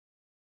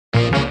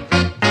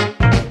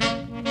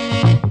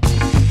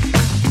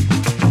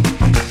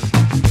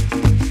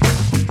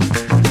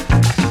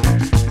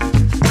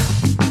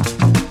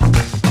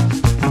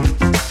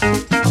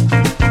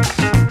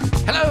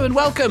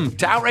welcome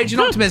to Outrage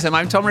and Optimism.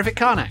 I'm Tom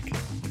Rivett-Carnac.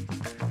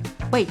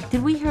 Wait,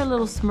 did we hear a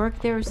little smirk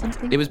there or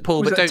something? It was Paul,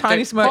 It was but a don't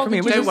tiny smirk Paul, for me.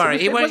 Don't worry,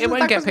 it won't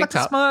get picked like a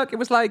up. smirk. It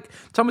was like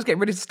Tom was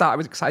getting ready to start. I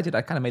was excited.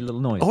 I kind of made a little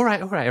noise. All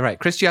right.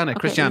 Christiana.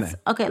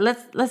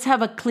 Let's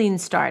have a clean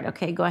start.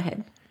 Okay, go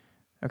ahead.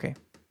 Okay.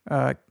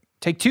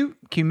 Take two.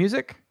 Cue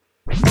music.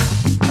 All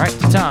right,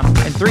 Tom.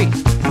 In 3,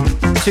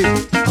 2.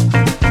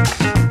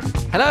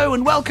 Hello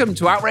and welcome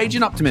to Outrage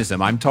and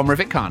Optimism. I'm Tom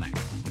Rivett-Carnac.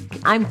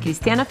 I'm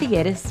Cristiana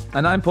Figueres.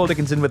 And I'm Paul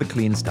Dickinson with a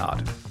clean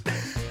start.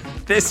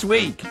 This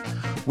week,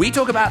 we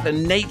talk about the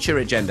nature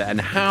agenda and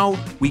how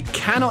we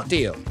cannot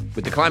deal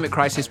with the climate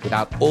crisis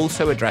without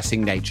also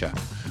addressing nature.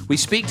 We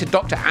speak to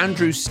Dr.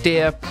 Andrew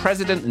Steer,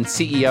 President and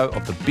CEO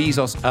of the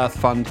Bezos Earth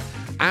Fund,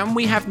 and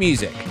we have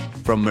music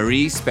from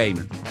Marie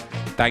Speyman.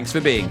 Thanks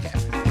for being here.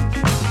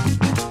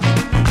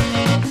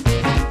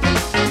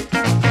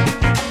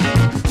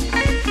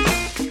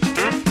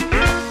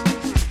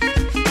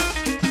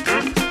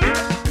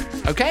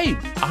 Okay,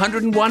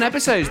 101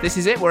 episodes. This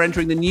is it. We're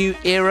entering the new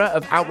era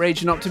of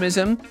Outrage and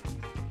Optimism.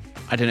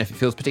 I don't know if it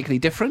feels particularly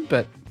different,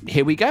 but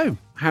here we go.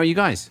 How are you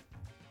guys?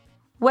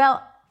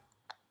 Well,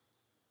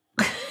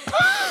 I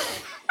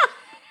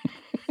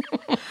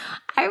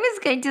was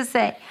going to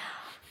say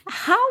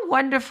how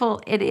wonderful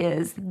it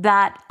is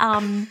that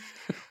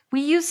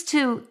we used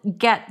to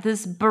get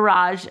this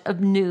barrage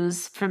of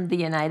news from the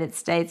United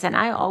States, and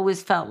I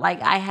always felt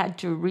like I had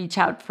to reach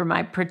out for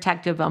my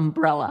protective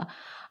umbrella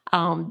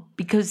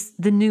because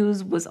the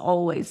news was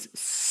always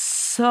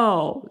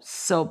so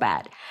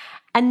bad.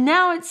 And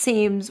now it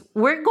seems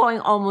we're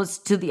going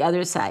almost to the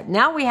other side.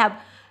 Now we have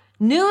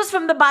news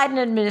from the Biden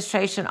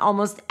administration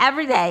almost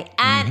every day,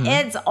 and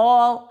it's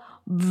all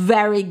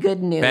very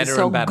good news.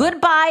 Better and better.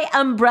 Goodbye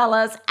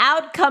umbrellas,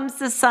 out comes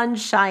the sun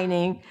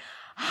shining.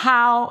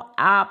 How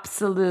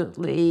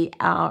absolutely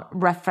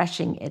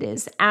refreshing it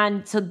is.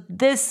 And so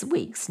this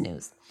week's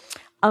news,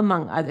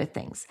 among other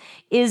things,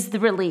 is the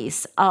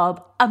release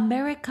of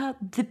America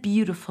the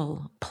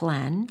Beautiful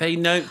plan. They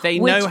know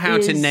how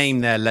to name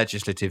their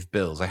legislative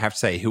bills. I have to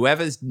say,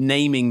 whoever's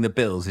naming the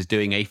bills is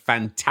doing a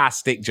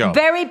fantastic job.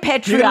 Very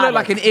patriotic. You look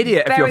like an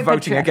idiot if you're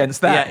voting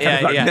against that.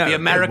 Yeah. No, the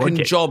American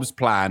Jobs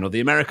Plan or the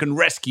American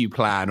Rescue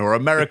Plan or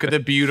America the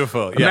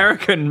Beautiful. Yeah.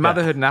 American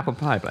Motherhood and Apple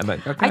Pie. I'm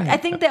like, okay. I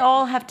think they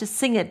all have to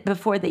sing it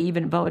before they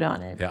even vote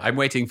on it. Yeah, I'm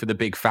waiting for the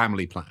big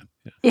family plan.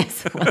 Yeah.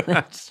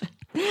 Yes.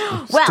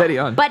 Well, Steady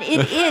on. But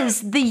it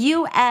is the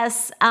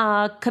U.S.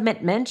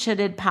 Commitment, should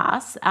it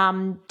pass,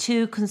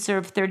 to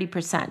conserve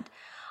 30%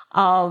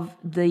 of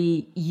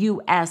the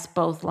U.S.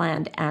 both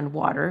land and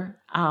water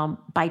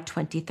by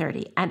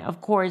 2030. And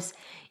of course,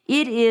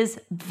 it is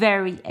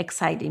very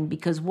exciting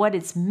because what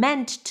it's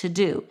meant to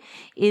do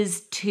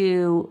is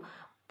to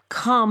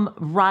come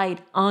right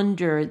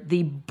under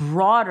the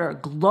broader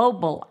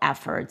global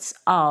efforts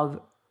of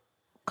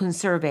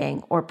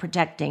conserving or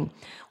protecting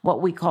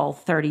what we call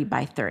 30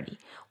 by 30,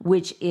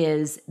 which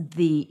is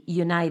the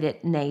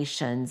United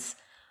Nations,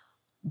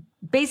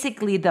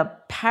 basically the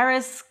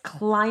Paris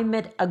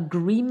Climate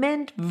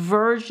Agreement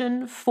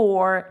version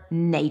for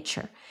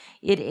nature.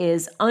 It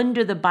is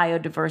under the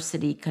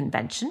Biodiversity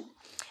Convention,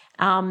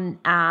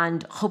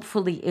 and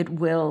hopefully it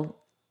will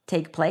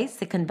take place,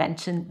 the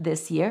convention,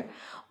 this year.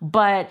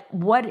 But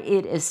what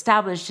it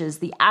establishes,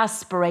 the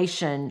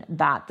aspiration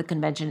that the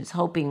convention is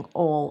hoping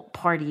all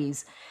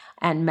parties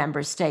and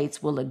member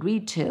states will agree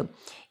to,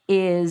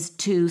 is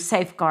to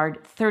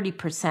safeguard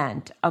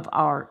 30% of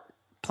our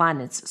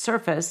planet's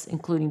surface,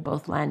 including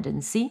both land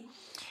and sea,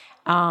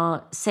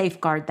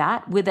 safeguard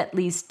that with at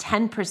least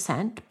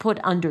 10% put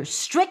under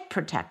strict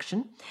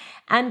protection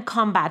and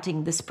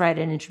combating the spread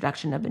and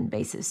introduction of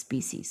invasive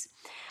species.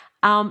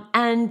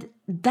 And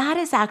that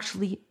is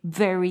actually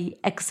very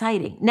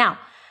exciting. Now,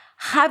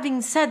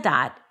 having said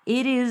that,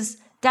 it is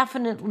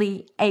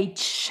definitely a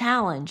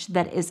challenge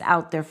that is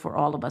out there for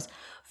all of us.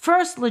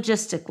 First,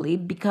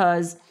 logistically,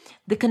 because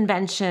the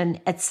convention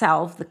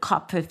itself, the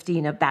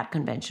COP15 of that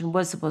convention,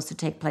 was supposed to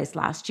take place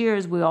last year,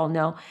 as we all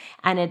know,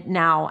 and it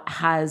now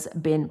has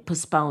been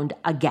postponed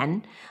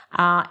again.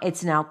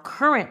 It's now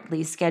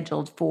currently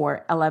scheduled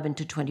for 11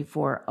 to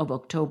 24 of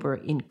October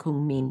in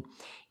Kunming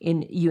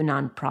in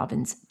Yunnan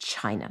province,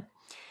 China.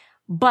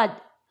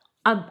 But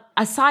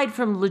aside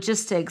from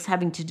logistics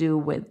having to do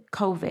with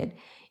COVID,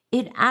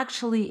 it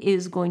actually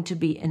is going to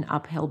be an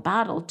uphill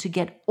battle to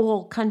get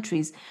all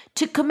countries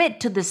to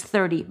commit to this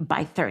 30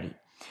 by 30.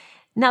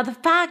 Now, the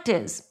fact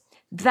is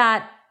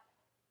that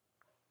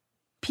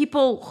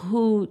people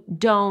who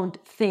don't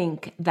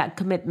think that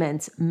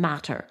commitments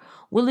matter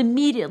will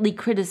immediately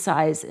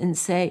criticize and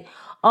say,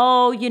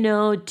 oh,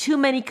 too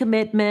many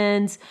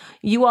commitments.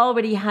 You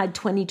already had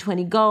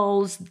 2020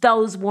 goals.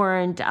 Those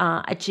weren't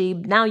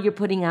achieved. Now you're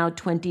putting out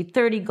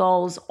 2030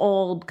 goals.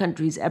 All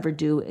countries ever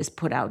do is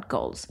put out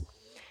goals.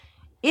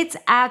 It's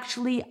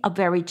actually a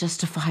very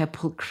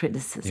justifiable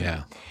criticism.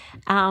 Yeah.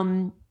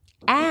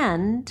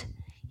 And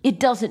it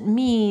doesn't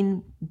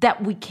mean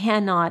that we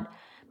cannot,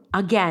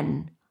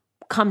 again,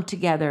 come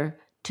together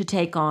to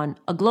take on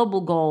a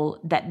global goal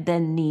that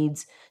then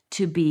needs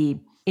to be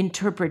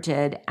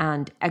interpreted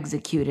and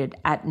executed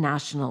at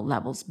national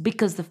levels.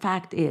 Because the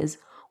fact is,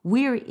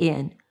 we're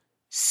in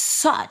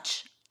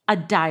such a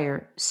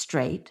dire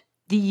strait.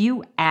 The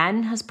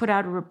UN has put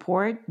out a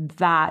report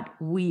that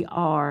we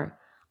are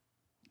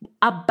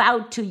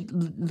about to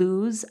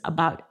lose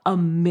about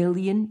 1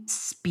 million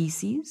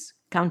species,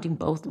 counting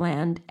both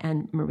land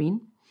and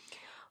marine,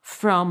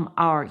 from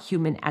our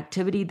human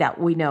activity, that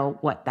we know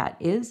what that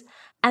is,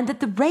 and that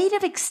the rate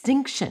of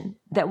extinction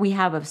that we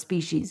have of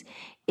species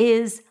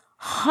is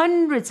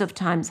hundreds of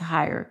times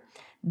higher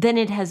than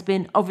it has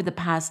been over the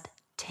past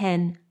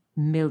 10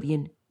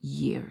 million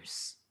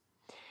years.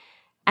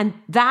 And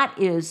that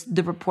is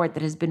the report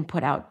that has been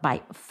put out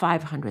by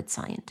 500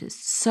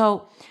 scientists.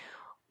 So,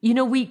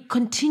 we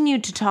continue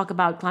to talk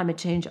about climate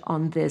change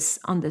on this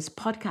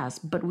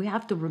podcast, but we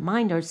have to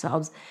remind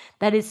ourselves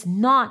that it's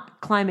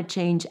not climate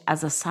change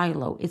as a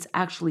silo. It's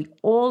actually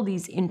all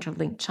these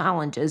interlinked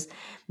challenges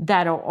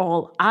that are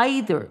all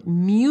either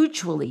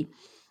mutually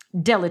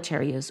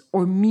deleterious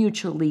or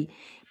mutually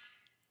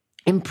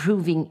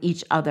improving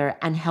each other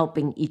and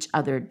helping each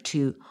other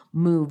to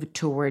move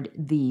toward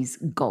these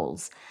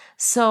goals.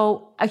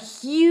 So a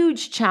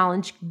huge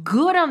challenge,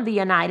 good on the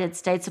United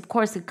States. Of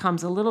course, it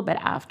comes a little bit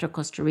after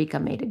Costa Rica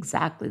made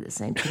exactly the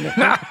same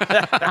commitment.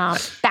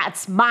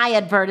 That's my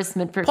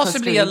advertisement for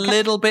Possibly Costa Rica. a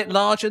little bit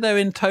larger, though,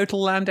 in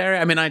total land area.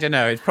 I mean, I don't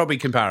know. It's probably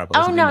comparable.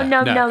 Oh, isn't no, it?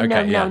 no,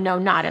 Okay.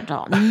 not at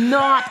all.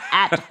 Not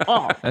at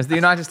all. As the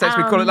United States,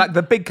 we call it like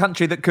the big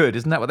country that could.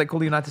 Isn't that what they call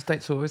the United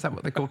States, or is that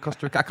what they call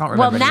Costa Rica? I can't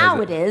remember. Well,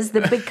 now it is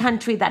the big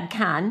country that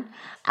can.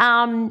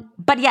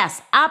 But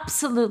yes,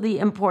 absolutely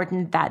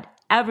important that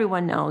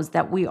everyone knows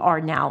that we are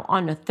now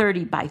on a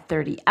 30 by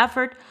 30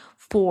 effort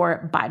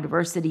for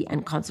biodiversity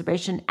and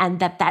conservation, and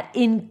that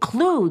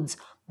includes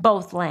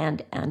both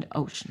land and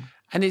ocean.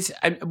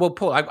 And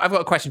Paul, I've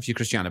got a question for you,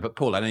 Christiana, but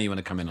Paul, I know you want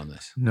to come in on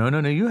this. No.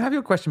 You have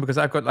your question, because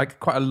I've got like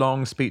quite a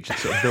long speech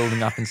that's sort of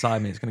building up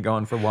inside me. It's going to go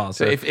on for a while.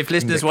 So if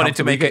listeners wanted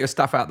to get your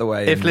stuff out of the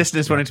way. If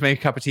listeners wanted to make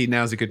a cup of tea,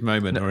 now's a good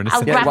moment. Or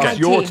I'll grab my whilst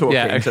you're tea.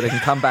 talking, so they can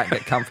come back,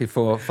 get comfy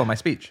for my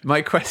speech.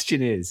 My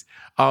question is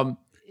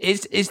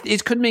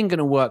Kunming going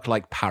to work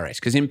like Paris?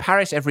 Because in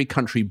Paris, every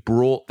country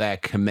brought their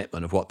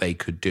commitment of what they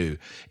could do.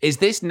 Is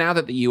this, now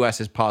that the US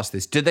has passed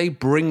this, do they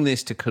bring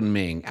this to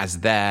Kunming as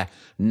their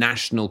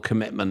national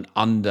commitment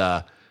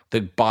under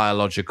the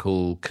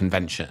biological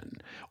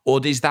convention?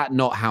 Or is that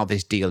not how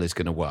this deal is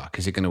going to work?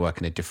 Is it going to work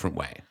in a different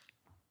way?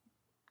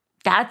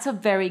 That's a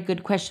very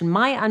good question.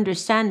 My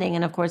understanding,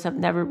 and of course, I've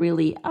never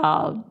really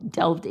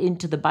delved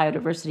into the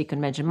Biodiversity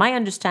Convention. My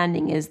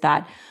understanding is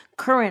that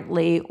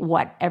currently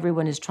what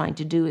everyone is trying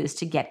to do is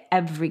to get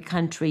every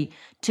country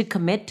to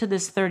commit to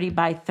this 30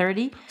 by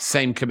 30.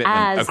 Same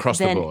commitment across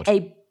the board.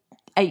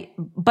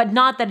 But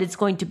not that it's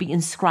going to be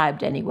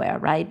inscribed anywhere,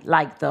 right?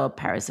 Like the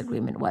Paris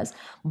Agreement was,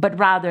 but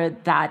rather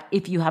that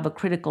if you have a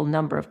critical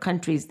number of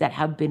countries that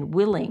have been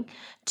willing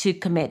to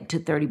commit to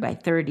 30 by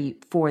 30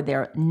 for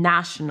their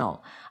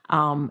national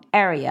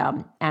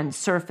area and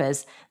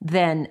surface,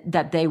 then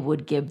that they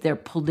would give their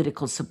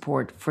political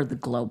support for the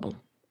global.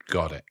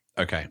 Got it.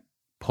 Okay.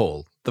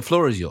 Paul, the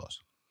floor is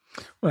yours.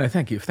 Well,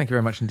 thank you. Thank you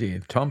very much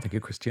indeed, Tom. Thank you,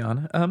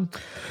 Christiana.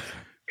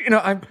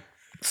 I'm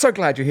so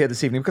glad you're here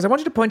this evening, because I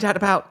wanted to point out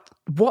about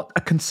what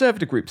a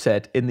conservative group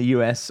said in the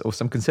US, or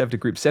some conservative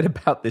group said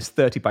about this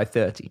 30 by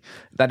 30.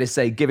 That is,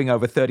 say, giving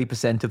over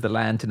 30% of the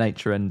land to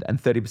nature and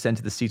 30%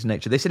 of the sea to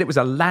nature. They said it was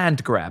a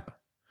land grab.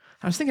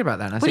 I was thinking about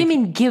that. What do you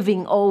mean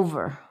giving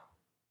over?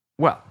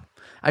 Well,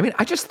 I mean,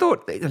 I just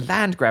thought the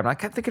land grab, and I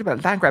kept thinking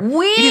about land grab.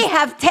 We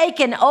have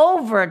taken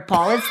over it,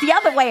 Paul. It's the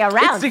other way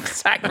around. It's the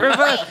exact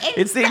reverse.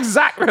 It's the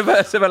exact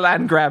reverse of a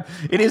land grab.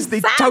 It is the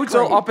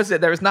total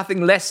opposite. There is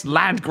nothing less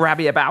land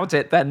grabby about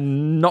it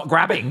than not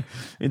grabbing.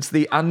 It's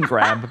the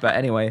ungrab. But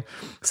anyway,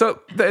 so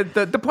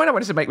the point I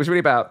wanted to make was really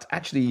about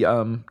actually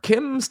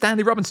Kim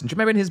Stanley Robinson. Do you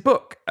remember in his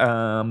book,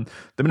 The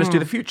Ministry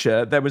of the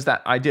Future, there was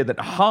that idea that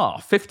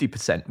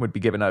 50% would be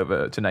given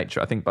over to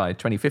nature, I think by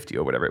 2050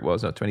 or whatever it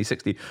was, or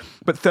 2060.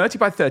 But 30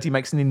 by 30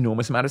 makes an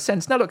enormous amount of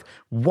sense. Now, look,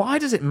 why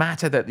does it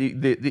matter that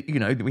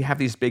we have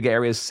these big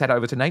areas set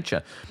over to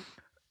nature?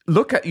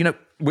 Look at,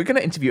 we're going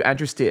to interview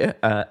Andrew Steer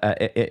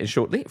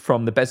shortly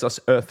from the Bezos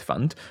Earth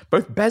Fund.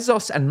 Both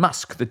Bezos and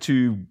Musk, the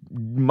two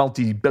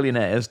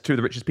multi-billionaires, two of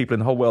the richest people in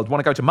the whole world, want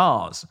to go to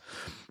Mars.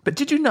 But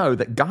did you know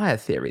that Gaia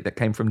theory that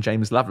came from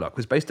James Lovelock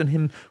was based on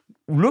him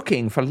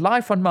looking for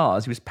life on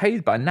Mars? He was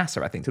paid by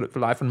NASA, I think, to look for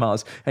life on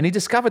Mars. And he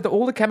discovered that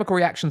all the chemical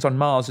reactions on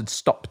Mars had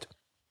stopped.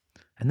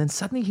 And then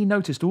suddenly he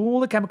noticed all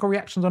the chemical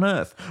reactions on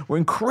Earth were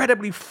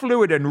incredibly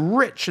fluid and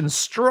rich and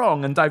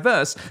strong and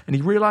diverse. And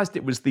he realized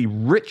it was the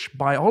rich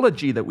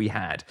biology that we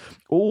had.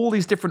 All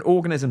these different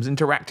organisms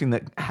interacting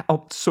that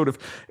helped sort of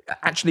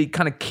actually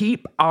kind of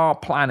keep our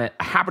planet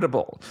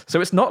habitable.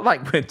 So it's not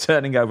like we're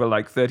turning over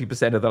like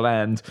 30% of the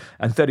land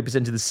and 30%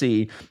 of the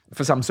sea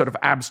for some sort of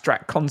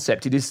abstract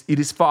concept. It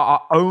is for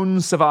our own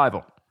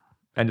survival.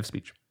 End of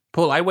speech.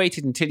 Paul, I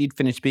waited until you'd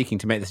finished speaking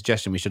to make the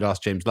suggestion we should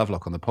ask James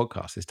Lovelock on the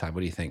podcast this time. What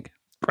do you think?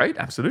 Great,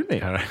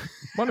 absolutely. All right.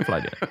 Wonderful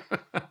idea.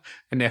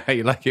 I know how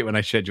you like it when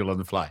I schedule on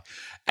the fly.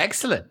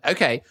 Excellent.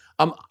 Okay.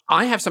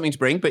 I have something to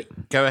bring,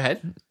 but go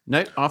ahead.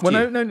 No, after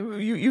you. No,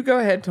 you go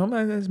ahead, Tom.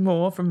 There's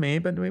more from me,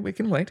 but we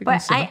can wait.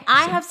 But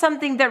I have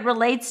something that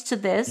relates to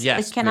this.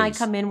 Yes, Can please.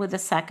 I come in with a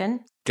second?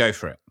 Go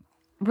for it.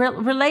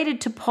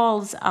 Related to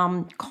Paul's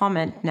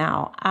comment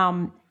now,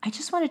 I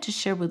just wanted to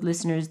share with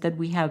listeners that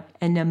we have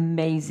an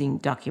amazing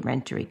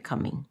documentary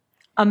coming.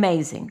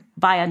 Amazing.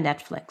 Via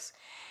Netflix.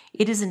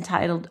 It is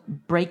entitled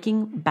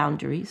Breaking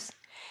Boundaries.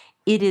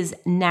 It is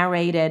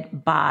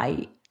narrated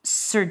by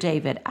Sir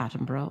David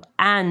Attenborough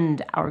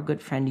and our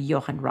good friend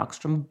Johan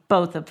Rockström,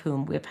 both of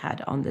whom we've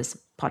had on this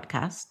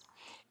podcast.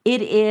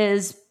 It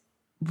is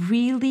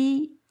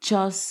really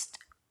just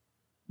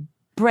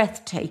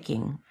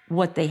breathtaking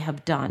what they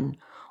have done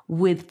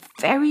with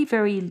very,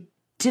 very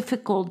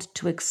difficult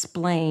to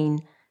explain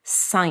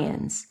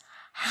science,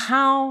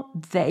 how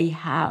they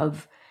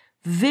have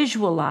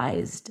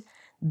visualized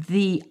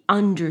the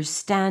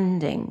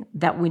understanding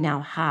that we now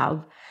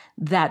have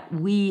that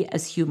we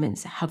as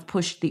humans have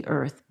pushed the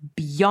earth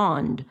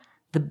beyond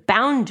the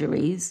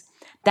boundaries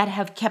that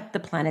have kept the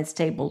planet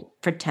stable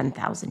for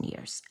 10,000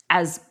 years.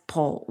 As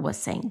Paul was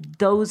saying,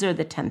 those are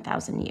the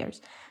 10,000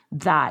 years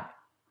that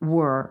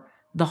were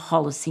the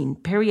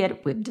Holocene period.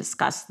 We've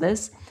discussed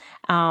this.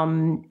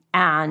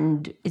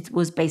 And it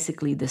was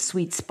basically the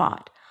sweet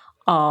spot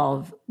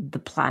of the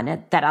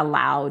planet that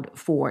allowed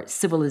for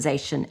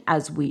civilization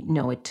as we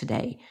know it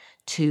today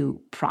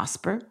to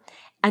prosper.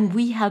 And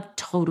we have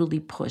totally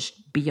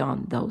pushed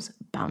beyond those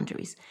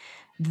boundaries.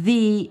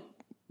 The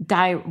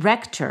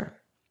director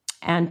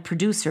and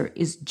producer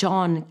is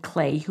John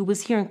Clay, who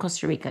was here in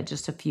Costa Rica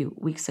just a few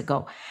weeks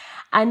ago,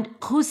 and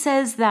who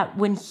says that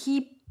when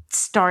he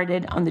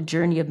started on the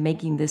journey of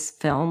making this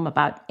film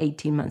about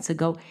 18 months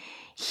ago,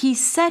 he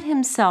set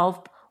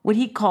himself what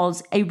he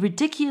calls a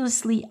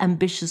ridiculously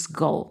ambitious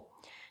goal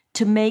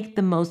to make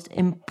the most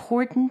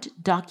important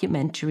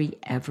documentary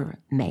ever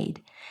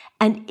made.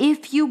 And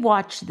if you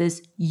watch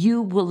this,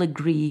 you will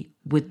agree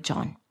with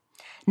John.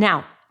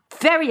 Now,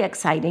 very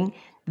exciting.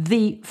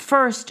 The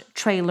first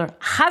trailer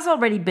has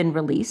already been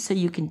released, so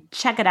you can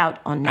check it out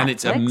on Netflix. And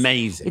it's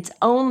amazing. It is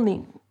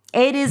amazing.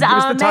 Give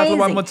us the title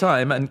one more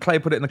time, and Clay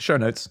put it in the show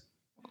notes.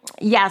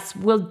 Yes,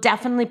 we'll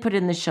definitely put it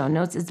in the show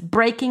notes. It's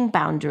Breaking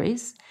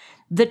Boundaries.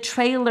 The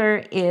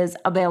trailer is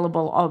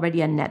available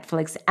already on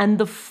Netflix, and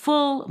the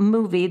full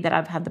movie that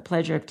I've had the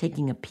pleasure of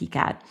taking a peek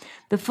at,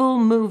 the full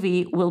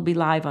movie will be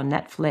live on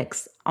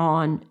Netflix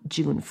on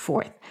June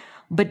 4th.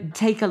 But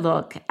take a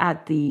look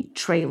at the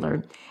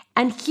trailer.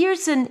 And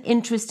here's an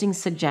interesting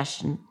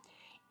suggestion.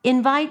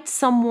 Invite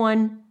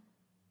someone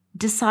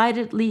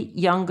decidedly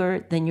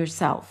younger than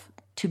yourself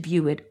to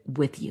view it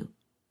with you,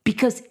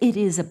 because it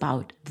is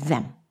about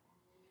them.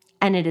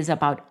 And it is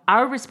about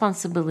our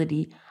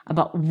responsibility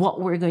about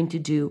what we're going to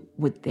do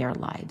with their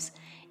lives.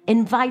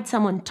 Invite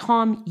someone.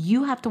 Tom,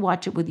 you have to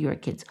watch it with your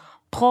kids.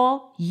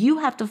 Paul, you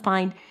have to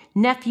find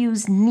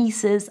nephews,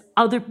 nieces,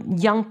 other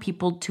young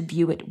people to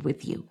view it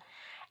with you.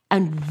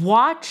 And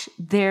watch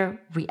their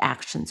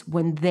reactions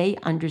when they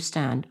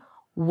understand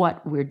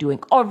what we're doing,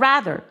 or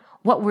rather,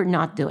 what we're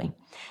not doing.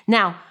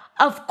 Now,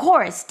 of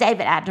course,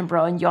 David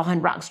Attenborough and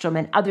Johan Rockström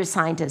and other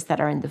scientists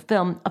that are in the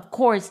film, of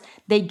course,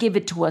 they give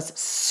it to us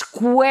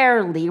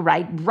squarely,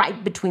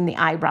 right between the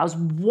eyebrows,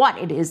 what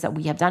it is that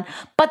we have done.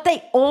 But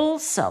they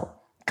also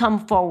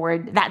come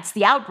forward, that's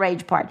the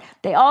outrage part,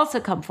 they also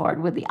come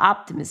forward with the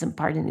optimism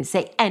part, and they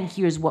say, and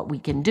here's what we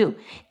can do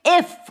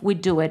if we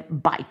do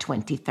it by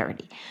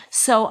 2030.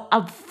 So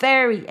a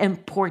very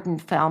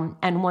important film,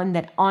 and one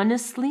that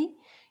honestly,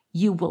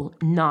 you will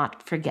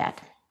not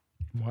forget.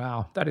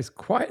 Wow, that is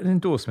quite an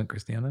endorsement,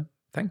 Christiana.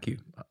 Thank you.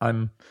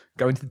 I'm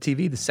going to the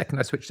TV the second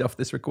I switched off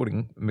this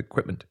recording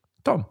equipment.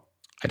 Tom?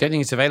 I don't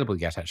think it's available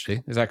yet,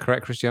 actually. Is that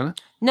correct, Christiana?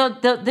 No, the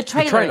trailer. The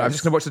trailer. I'm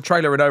just going to watch the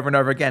trailer and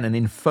over again and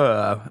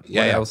infer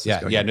what else is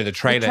going on. No, the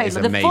trailer is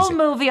amazing. The full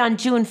movie on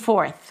June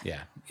 4th.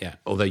 Yeah.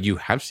 Although you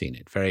have seen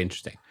it. Very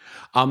interesting.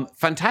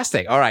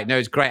 Fantastic. All right. No,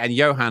 it's great. And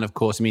Johan, of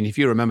course, I mean, if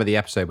you remember the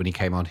episode when he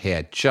came on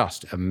here,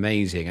 just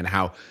amazing, and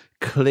how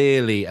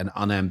clearly and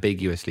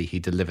unambiguously he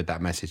delivered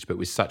that message, but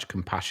with such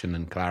compassion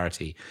and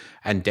clarity.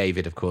 And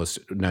David, of course,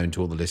 known to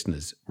all the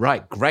listeners.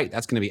 Right, great.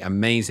 That's going to be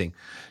amazing.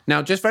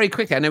 Now, just very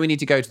quickly, I know we need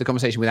to go to the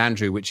conversation with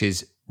Andrew, which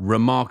is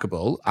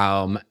remarkable,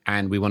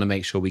 and we want to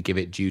make sure we give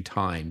it due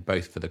time,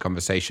 both for the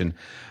conversation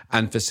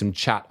and for some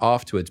chat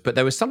afterwards. But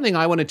there was something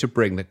I wanted to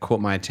bring that caught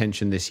my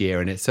attention this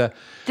year, and it's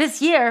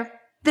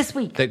this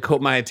week. That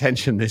caught my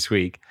attention this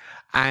week.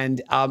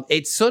 And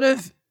it's sort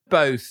of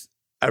both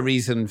a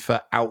reason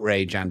for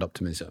outrage and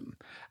optimism.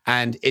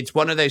 And it's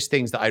one of those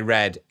things that I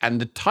read,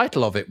 and the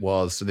title of it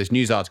was, so this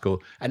news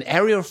article, an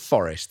area of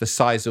forest the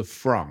size of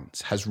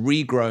France has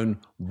regrown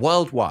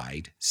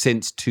worldwide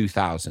since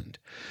 2000.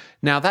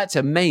 Now, that's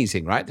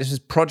amazing, right? This is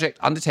a project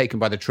undertaken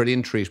by the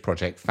Trillion Trees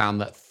Project,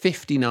 found that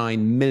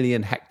 59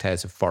 million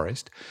hectares of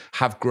forest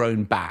have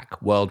grown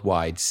back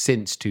worldwide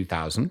since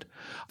 2000.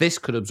 This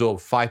could absorb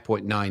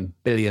 5.9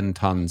 billion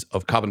tons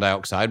of carbon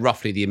dioxide,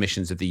 roughly the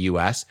emissions of the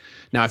US.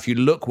 Now, if you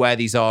look where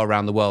these are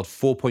around the world,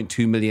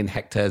 4.2 million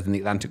hectares in the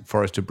Atlantic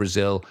forest of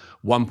Brazil,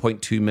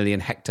 1.2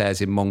 million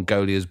hectares in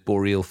Mongolia's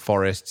boreal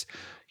forests,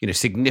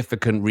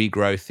 significant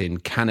regrowth in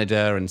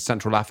Canada and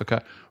Central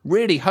Africa,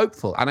 really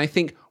hopeful. And I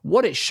think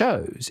what it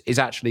shows is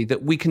actually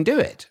that we can do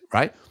it,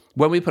 right?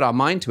 When we put our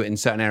mind to it in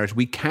certain areas,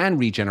 we can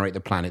regenerate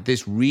the planet.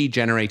 This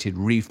regenerated,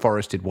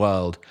 reforested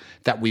world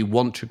that we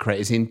want to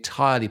create is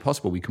entirely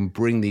possible. We can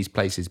bring these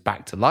places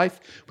back to life.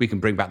 We can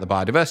bring back the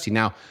biodiversity.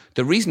 Now,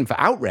 the reason for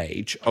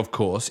outrage, of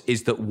course,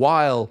 is that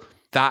while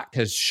that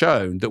has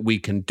shown that we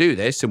can do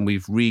this and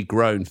we've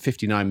regrown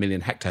 59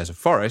 million hectares of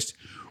forest,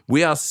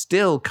 we are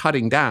still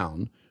cutting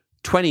down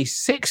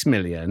 26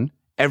 million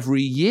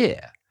every year.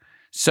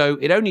 So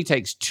it only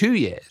takes 2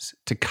 years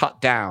to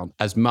cut down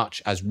as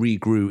much as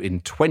regrew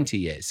in 20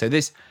 years. So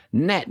this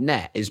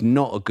net is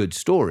not a good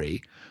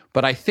story.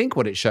 But I think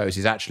what it shows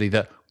is actually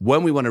that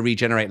when we want to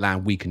regenerate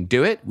land, we can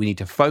do it. We need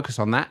to focus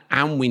on that.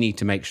 And we need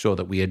to make sure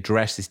that we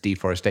address this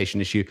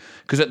deforestation issue.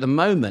 Because at the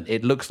moment,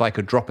 it looks like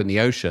a drop in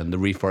the ocean, the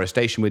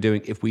reforestation we're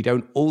doing, if we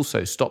don't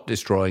also stop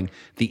destroying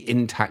the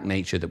intact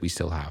nature that we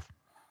still have.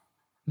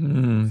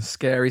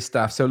 Scary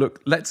stuff. So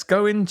look, let's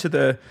go into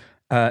the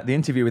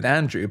interview with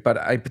Andrew. But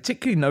I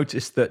particularly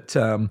noticed that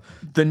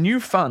the new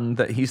fund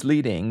that he's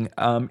leading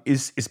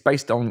is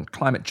based on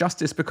climate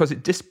justice because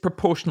it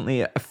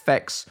disproportionately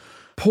affects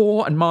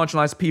poor and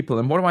marginalized people.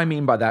 And what do I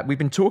mean by that? We've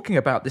been talking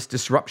about this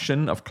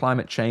disruption of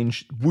climate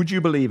change. Would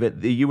you believe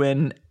it? The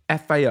UN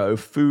FAO,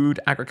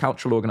 Food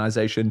Agricultural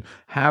Organization,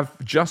 have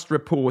just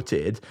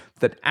reported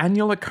that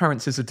annual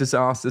occurrences of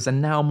disasters are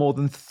now more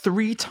than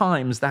 3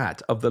 times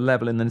that of the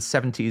level in the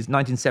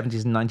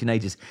 1970s and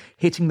 1980s,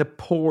 hitting the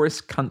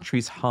poorest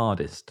countries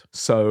hardest.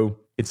 So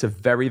it's a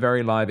very,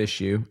 very live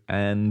issue,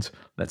 and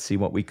let's see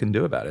what we can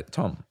do about it.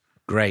 Tom.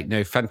 Great.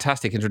 No,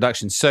 fantastic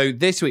introduction. So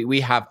this week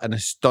we have an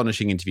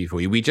astonishing interview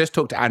for you. We just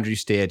talked to Andrew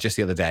Steer just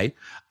the other day,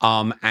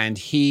 and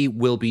he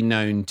will be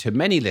known to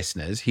many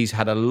listeners. He's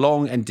had a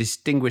long and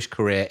distinguished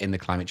career in the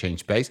climate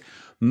change space.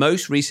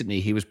 Most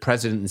recently, he was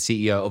president and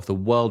CEO of the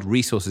World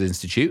Resources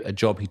Institute, a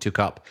job he took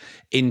up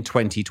in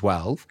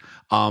 2012.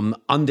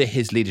 Under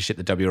his leadership,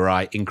 the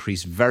WRI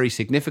increased very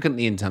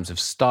significantly in terms of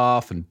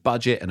staff and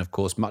budget, and of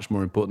course, much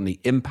more importantly,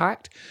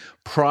 impact.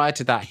 Prior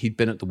to that, he'd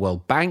been at the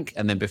World Bank,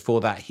 and then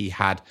before that, he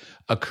had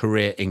a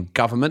career in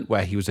government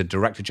where he was a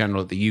Director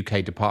General at the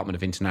UK Department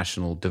of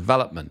International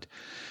Development.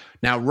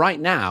 Now, right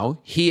now,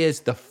 he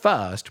is the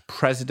first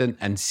president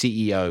and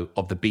CEO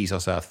of the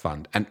Bezos Earth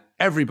Fund. And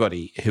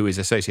everybody who is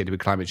associated with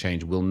climate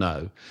change will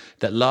know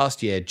that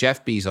last year,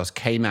 Jeff Bezos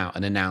came out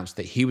and announced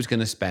that he was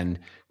going to spend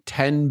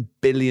 $10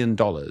 billion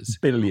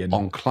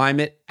on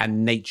climate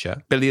and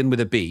nature, billion with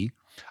a B,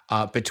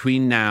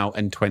 between now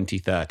and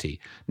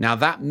 2030. Now,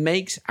 that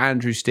makes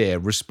Andrew Steer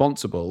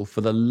responsible for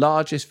the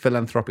largest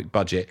philanthropic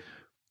budget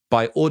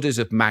by orders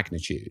of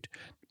magnitude.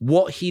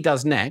 What he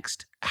does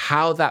next,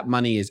 how that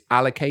money is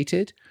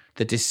allocated,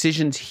 the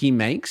decisions he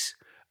makes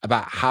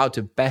about how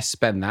to best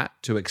spend that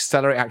to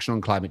accelerate action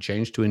on climate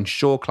change, to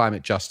ensure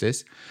climate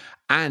justice,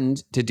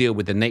 and to deal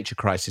with the nature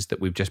crisis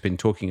that we've just been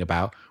talking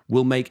about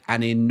will make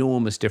an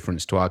enormous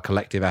difference to our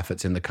collective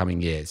efforts in the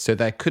coming years. So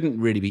there couldn't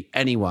really be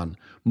anyone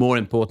more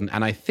important.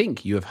 And I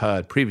think you have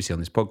heard previously on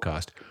this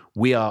podcast,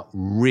 we are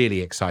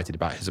really excited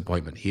about his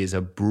appointment. He is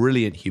a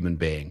brilliant human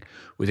being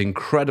with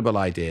incredible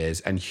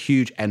ideas and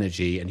huge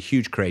energy and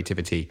huge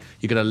creativity.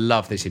 You're going to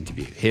love this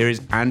interview. Here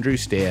is Andrew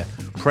Steer,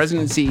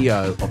 President and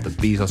CEO of the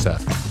Bezos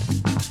Earth Fund.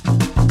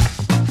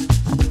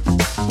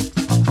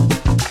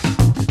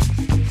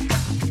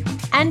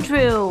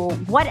 Andrew,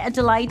 what a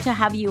delight to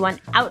have you on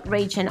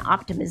Outrage and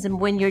Optimism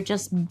when you're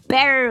just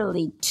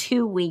barely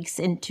 2 weeks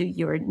into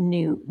your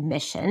new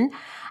mission.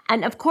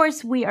 And of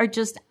course, we are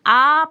just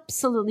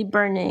absolutely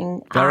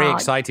burning. Very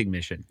exciting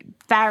mission.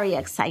 Very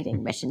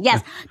exciting mission.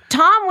 Yes.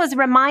 Tom was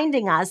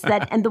reminding us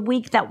that in the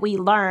week that we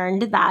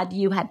learned that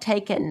you had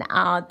taken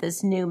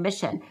this new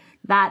mission,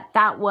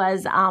 that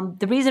was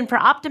the reason for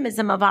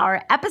optimism of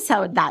our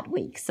episode that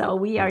week. So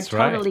we are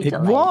totally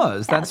delighted. It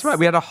was. That's right.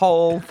 We had a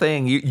whole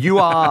thing. You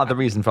are the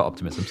reason for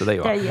optimism. So there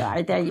you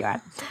are. There you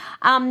are.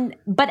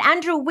 But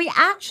Andrew, we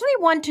actually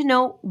want to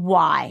know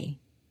why.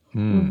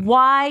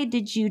 Why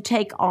did you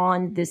take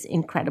on this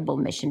incredible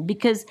mission?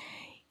 Because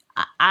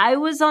I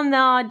was on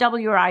the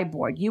WRI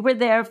board. You were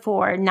there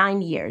for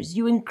 9 years.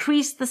 You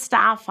increased the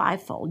staff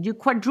 5-fold. You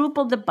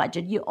quadrupled the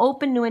budget. You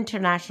opened new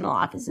international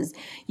offices.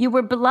 You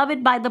were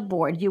beloved by the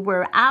board. You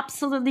were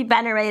absolutely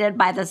venerated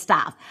by the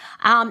staff.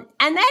 And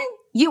then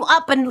you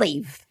up and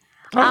leave.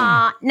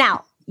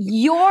 Now,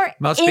 your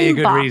must be a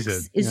good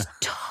reason. Is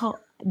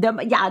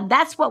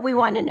that's what we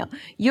want to know.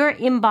 Your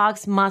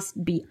inbox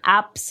must be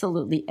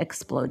absolutely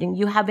exploding.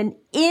 You have an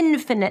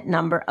infinite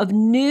number of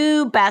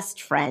new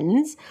best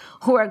friends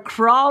who are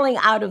crawling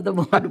out of the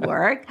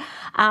woodwork.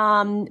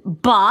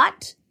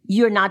 But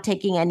you're not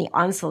taking any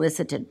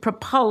unsolicited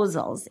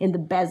proposals in the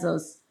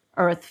Bezos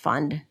Earth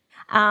Fund.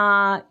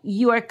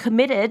 You are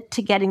committed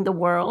to getting the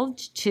world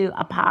to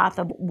a path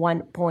of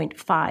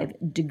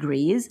 1.5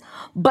 degrees,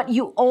 but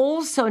you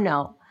also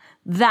know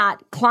that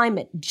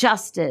climate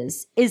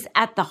justice is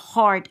at the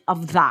heart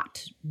of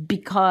that,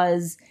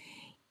 because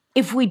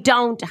if we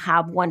don't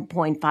have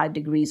 1.5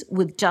 degrees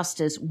with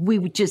justice,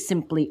 we just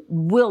simply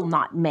will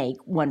not make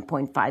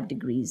 1.5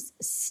 degrees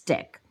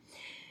stick.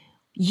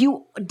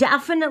 You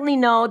definitely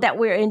know that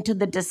we're into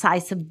the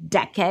decisive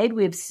decade.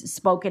 We've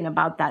spoken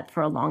about that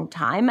for a long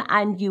time,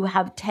 and you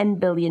have 10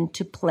 billion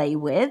to play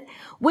with,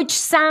 which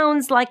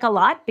sounds like a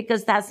lot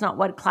because that's not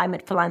what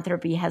climate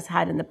philanthropy has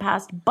had in the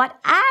past. But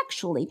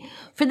actually,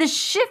 for the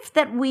shift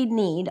that we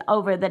need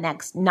over the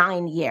next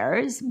 9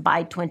 years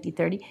by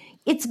 2030,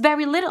 it's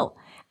very little.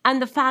 And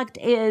the fact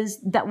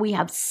is that we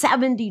have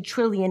 70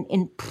 trillion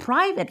in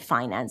private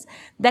finance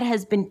that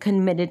has been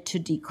committed to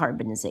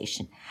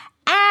decarbonization.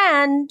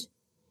 And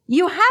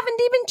you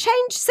haven't even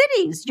changed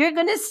cities. You're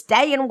going to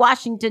stay in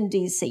Washington,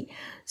 D.C.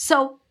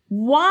 So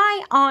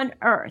why on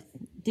earth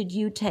did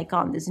you take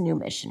on this new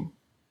mission?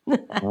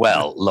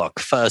 Well, look,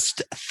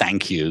 first,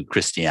 thank you,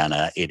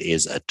 Christiana. It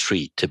is a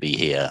treat to be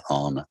here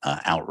on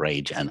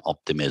Outrage and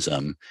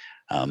Optimism.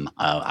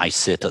 I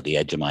sit at the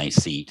edge of my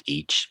seat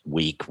each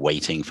week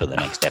waiting for the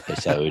next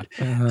episode.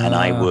 And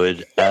I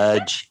would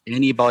urge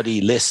anybody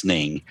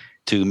listening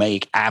to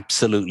make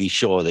absolutely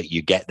sure that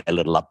you get their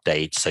little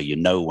updates so you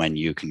know when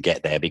you can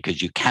get there, because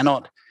you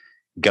cannot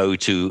go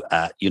to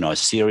a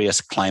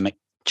serious climate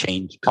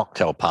change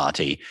cocktail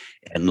party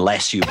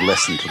unless you've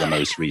listened to the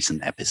most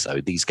recent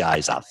episode. These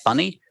guys are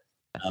funny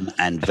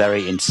and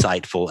very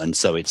insightful, and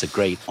so it's a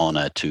great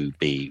honor to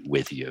be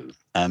with you.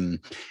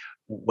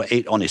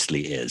 It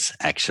honestly is,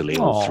 actually.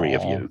 All three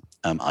of you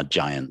are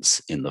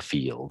giants in the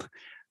field.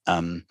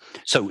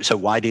 So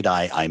why did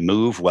I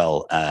move?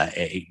 Well,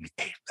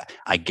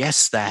 I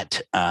guess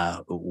that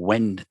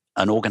when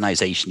an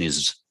organization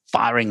is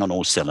firing on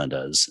all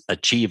cylinders,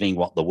 achieving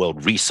what the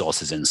World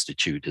Resources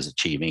Institute is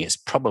achieving, it's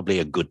probably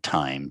a good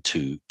time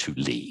to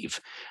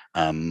leave.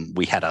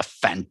 We had a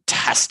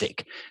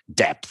fantastic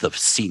depth of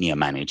senior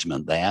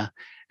management there.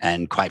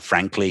 And quite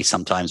frankly,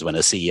 sometimes when a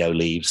CEO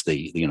leaves,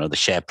 the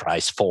share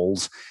price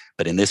falls.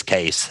 But in this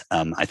case,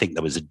 I think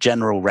there was a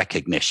general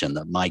recognition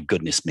that, my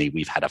goodness me,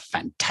 we've had a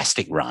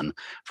fantastic run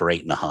for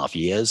 8.5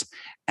 years,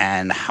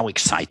 and how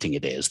exciting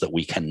it is that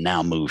we can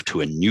now move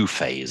to a new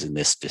phase in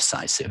this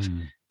decisive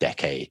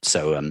decade.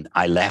 So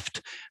I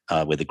left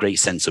with a great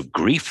sense of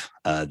grief.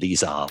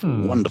 These are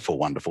wonderful,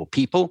 wonderful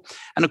people.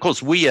 And of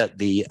course, we at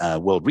the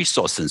World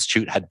Resource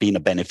Institute had been a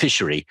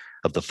beneficiary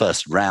of the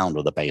first round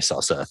of the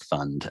Bezos Earth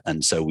Fund.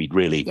 And so we'd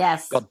really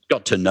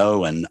got to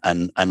know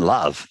and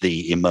love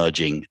the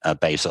emerging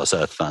Bezos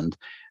Earth Fund.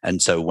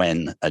 And so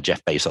when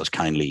Jeff Bezos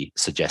kindly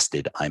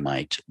suggested I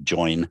might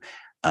join,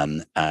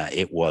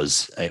 it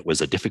was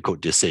a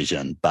difficult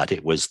decision, but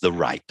it was the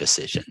right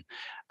decision.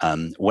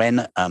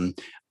 When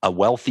a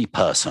wealthy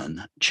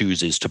person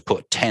chooses to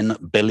put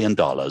 $10 billion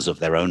of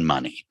their own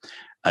money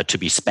to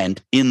be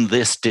spent in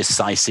this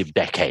decisive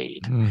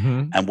decade,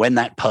 and when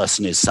that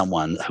person is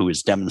someone who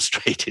has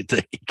demonstrated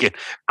that he can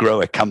grow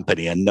a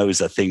company and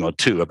knows a thing or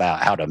two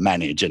about how to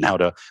manage and how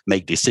to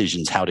make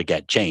decisions, how to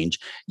get change,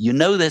 you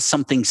know there's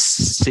something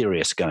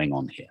serious going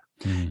on here.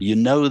 You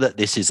know that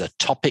this is a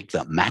topic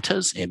that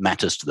matters. It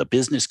matters to the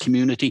business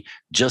community,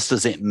 just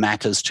as it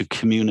matters to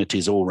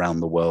communities all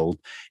around the world,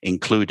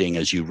 including,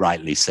 as you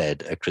rightly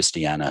said,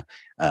 Christiana,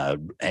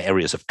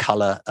 areas of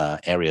color,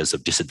 areas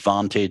of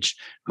disadvantage,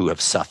 who have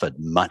suffered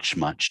much,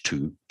 much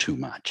too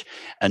much.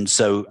 And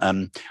so,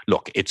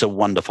 look, it's a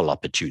wonderful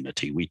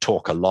opportunity. We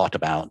talk a lot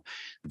about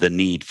the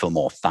need for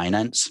more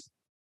finance.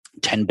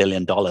 $10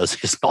 billion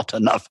is not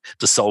enough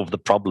to solve the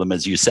problem,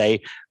 as you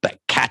say, but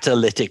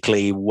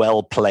catalytically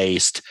well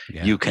placed,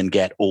 you can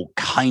get all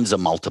kinds of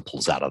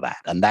multiples out of that.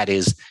 And that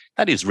is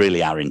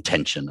really our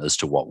intention as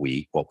to what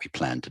we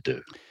plan to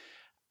do.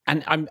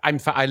 And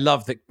I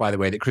love that, by the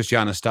way, that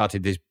Christiana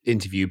started this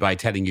interview by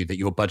telling you that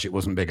your budget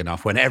wasn't big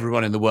enough, when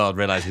everyone in the world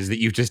realizes that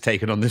you've just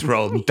taken on this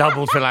role and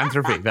doubled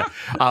philanthropy. But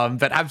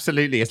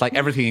absolutely, it's like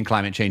everything in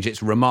climate change.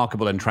 It's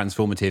remarkable and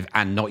transformative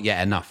and not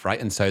yet enough, right?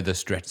 And so the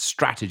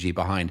strategy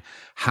behind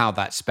how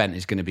that's spent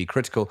is going to be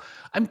critical.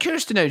 I'm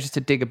curious to know, just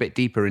to dig a bit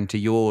deeper into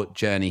your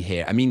journey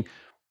here. I mean,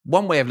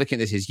 one way of looking at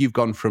this is you've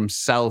gone from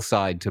sell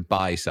side to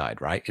buy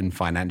side, right, in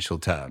financial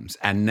terms.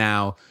 And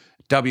now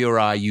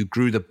WRI, you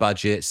grew the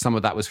budget. Some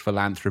of that was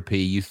philanthropy.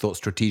 You thought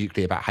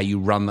strategically about how you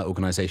run that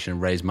organization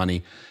and raise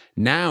money.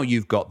 Now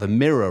you've got the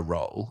mirror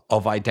role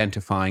of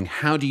identifying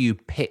how do you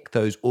pick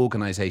those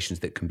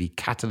organizations that can be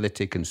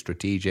catalytic and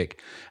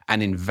strategic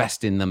and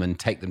invest in them and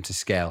take them to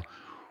scale.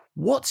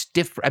 What's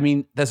different? I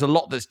mean, there's a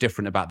lot that's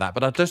different about that,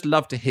 but I'd just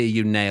love to hear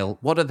you nail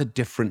what are the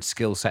different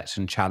skill sets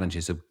and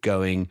challenges of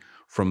going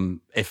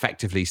from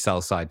effectively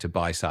sell side to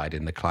buy side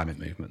in the climate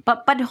movement.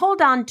 But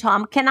hold on,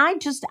 Tom. Can I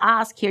just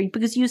ask here,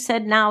 because you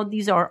said now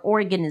these are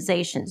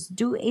organizations.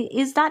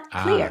 Is that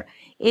clear?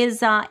 Is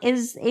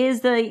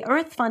the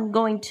Earth Fund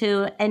going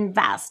to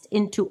invest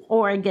into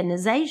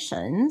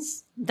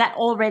organizations that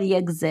already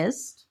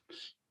exist?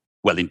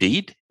 Well,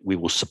 indeed, we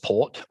will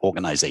support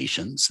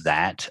organizations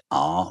that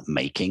are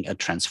making a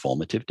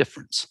transformative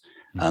difference.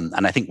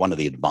 And I think one of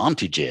the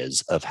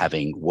advantages of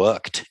having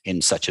worked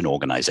in such an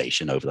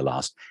organization over the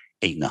last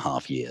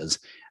 8.5 years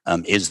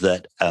is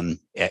that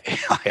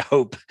I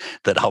hope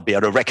that I'll be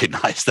able to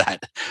recognize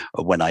that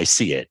when I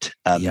see it.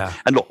 And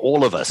look,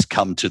 all of us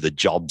come to the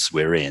jobs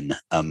we're in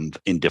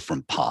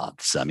different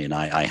paths. I mean,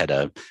 I had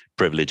a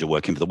privilege of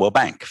working for the World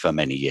Bank for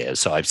many years.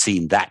 So I've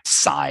seen that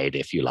side,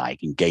 if you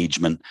like,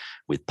 engagement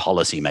with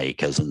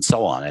policymakers and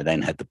so on. I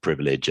then had the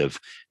privilege of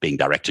being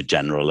Director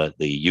General at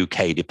the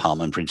UK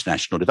Department for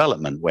International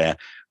Development, where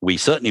we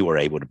certainly were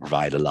able to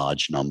provide a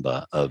large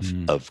number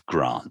of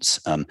grants.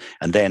 And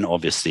then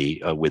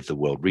obviously with the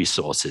World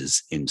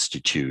Resources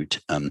Institute,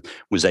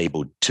 was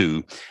able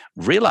to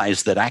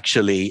realize that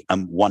actually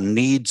one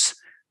needs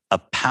a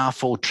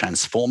powerful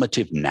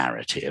transformative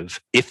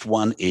narrative if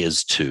one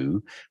is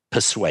to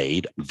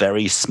persuade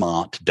very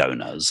smart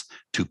donors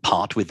to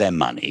part with their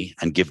money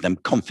and give them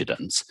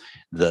confidence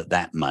that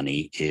that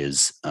money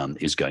is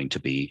going to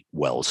be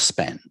well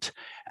spent.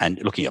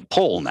 And looking at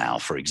Paul now,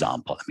 for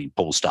example, I mean,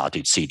 Paul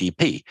started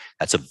CDP.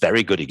 That's a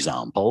very good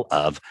example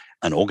of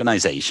an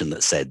organization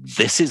that said,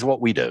 this is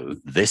what we do,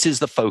 this is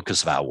the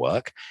focus of our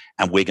work,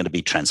 and we're going to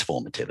be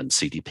transformative. And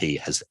CDP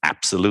has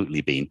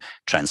absolutely been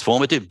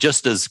transformative,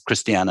 just as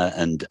Christiana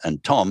and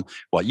Tom,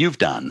 what you've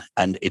done.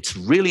 And it's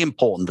really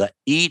important that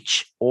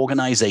each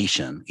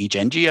organization, each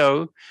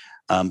NGO,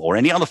 or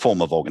any other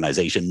form of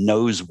organization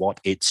knows what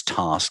its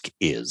task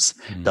is,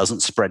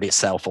 doesn't spread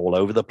itself all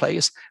over the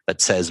place,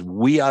 but says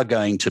we are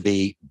going to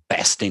be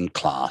best in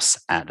class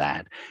at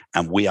that.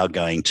 And we are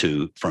going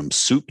to, from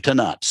soup to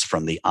nuts,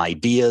 from the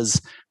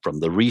ideas, from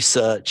the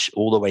research,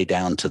 all the way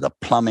down to the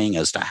plumbing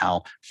as to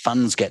how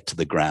funds get to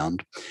the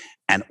ground.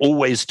 And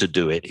always to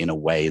do it in a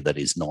way that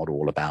is not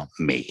all about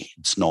me.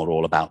 It's not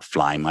all about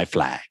flying my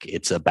flag.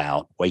 It's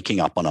about waking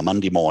up on a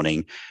Monday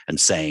morning and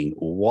saying,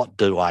 what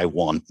do I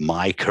want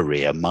my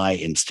career, my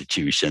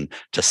institution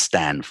to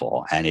stand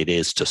for? And it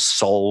is to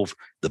solve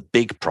the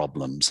big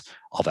problems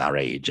of our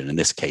age. And in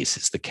this case,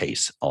 it's the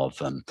case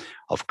of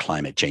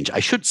climate change.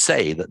 I should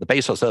say that the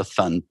Bezos Earth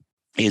Fund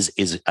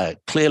is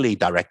clearly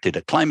directed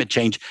at climate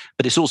change,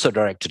 but it's also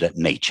directed at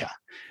nature.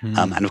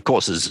 And of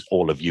course, as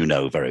all of you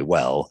know very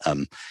well,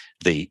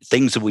 the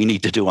things that we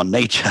need to do on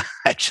nature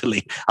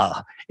actually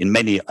are in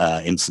many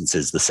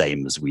instances the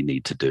same as we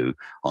need to do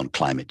on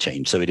climate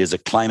change. So it is a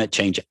climate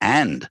change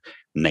and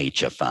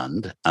nature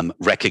fund,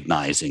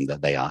 recognizing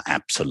that they are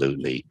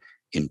absolutely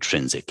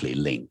intrinsically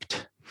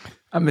linked.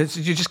 You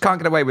just can't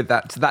get away with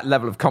that to that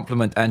level of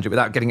compliment, Andrew,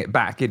 without getting it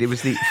back. It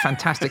was the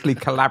fantastically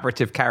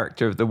collaborative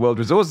character of the World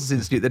Resources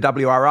Institute, the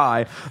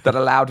WRI, that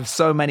allowed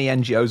so many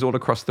NGOs all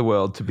across the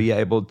world to be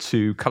able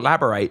to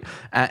collaborate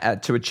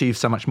to achieve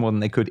so much more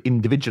than they could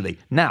individually.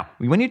 Now,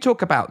 when you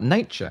talk about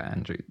nature,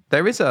 Andrew,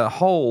 there is a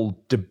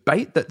whole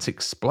debate that's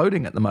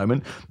exploding at the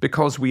moment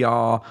because we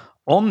are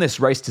on this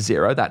race to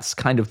zero. That's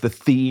kind of the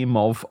theme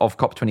of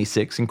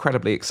COP26,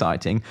 incredibly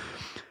exciting.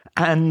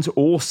 And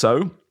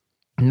also,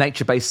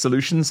 nature-based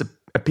solutions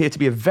appear to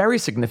be a very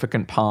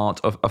significant part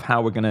of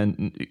how we're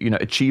going to,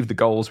 achieve the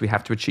goals we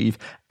have to achieve.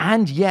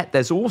 And yet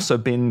there's also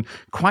been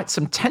quite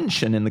some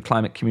tension in the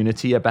climate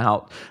community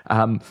about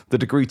the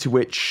degree to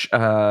which,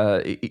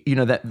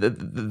 that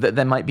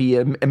there might be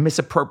a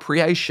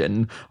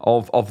misappropriation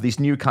of these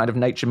new kind of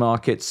nature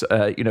markets.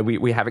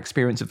 We have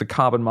experience of the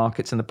carbon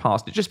markets in the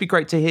past. It'd just be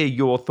great to hear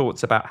your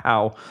thoughts about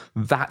how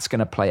that's going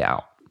to play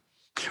out.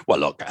 Well,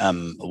 look,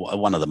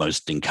 one of the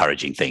most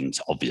encouraging things,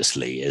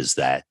 obviously, is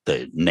that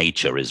the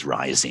nature is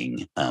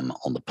rising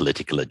on the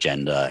political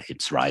agenda.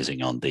 It's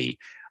rising on the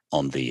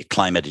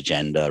climate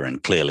agenda,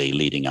 and clearly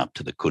leading up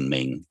to the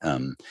Kunming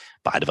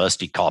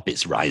Biodiversity COP,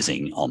 it's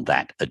rising on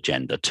that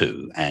agenda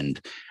too.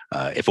 And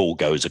if all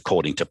goes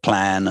according to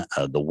plan,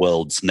 the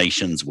world's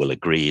nations will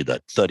agree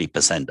that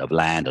 30% of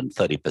land and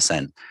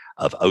 30%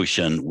 of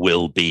ocean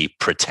will be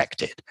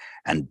protected.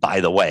 And by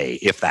the way,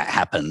 if that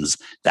happens,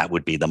 that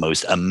would be the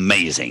most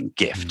amazing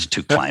gift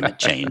to climate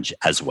change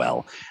as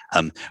well.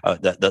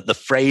 The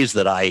phrase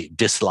that I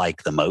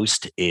dislike the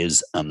most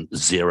is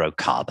zero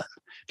carbon.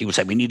 People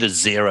say we need a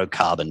zero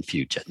carbon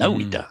future. No,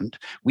 we don't.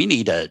 We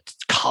need a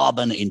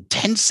carbon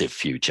intensive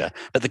future,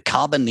 but the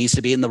carbon needs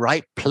to be in the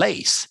right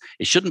place.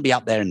 It shouldn't be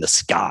up there in the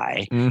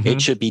sky. It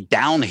should be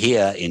down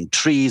here in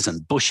trees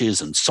and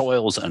bushes and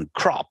soils and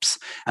crops.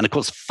 And of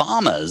course,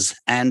 farmers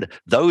and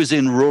those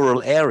in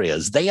rural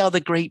areas, they are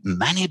the great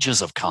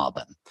managers of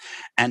carbon.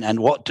 And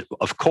what,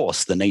 of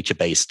course, the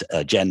nature-based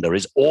agenda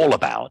is all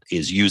about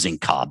is using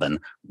carbon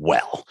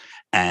well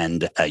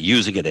and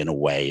using it in a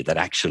way that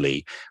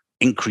actually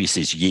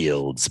increases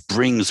yields,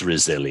 brings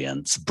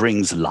resilience,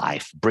 brings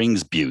life,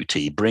 brings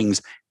beauty,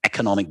 brings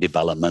economic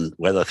development,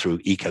 whether through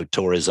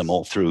ecotourism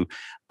or through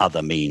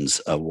other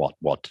means,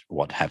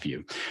 what have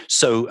you.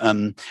 So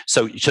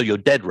you're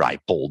dead right,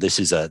 Paul. This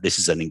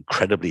is an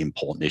incredibly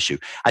important issue.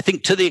 I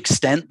think to the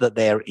extent that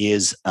there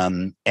is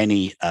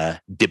any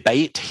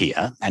debate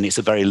here, and it's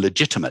a very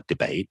legitimate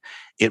debate,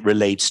 it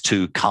relates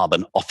to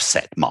carbon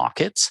offset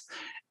markets.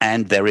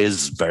 And there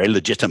is very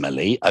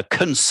legitimately a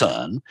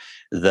concern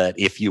that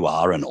if you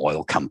are an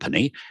oil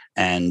company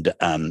and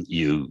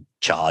you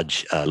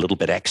charge a little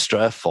bit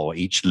extra for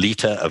each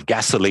liter of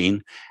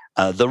gasoline,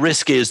 the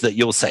risk is that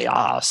you'll say,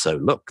 so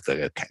look,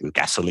 the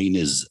gasoline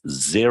is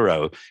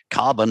zero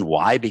carbon.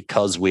 Why?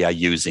 Because we are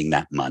using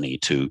that money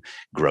to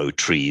grow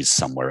trees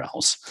somewhere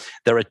else.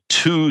 There are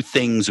two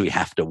things we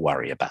have to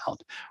worry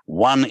about.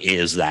 One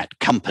is that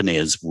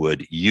companies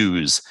would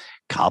use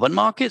carbon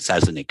markets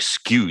as an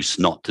excuse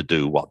not to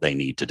do what they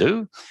need to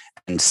do.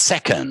 And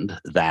second,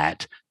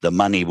 that the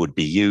money would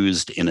be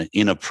used in an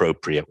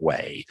inappropriate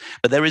way.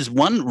 But there is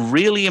one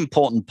really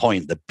important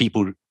point that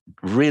people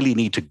really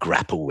need to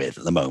grapple with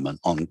at the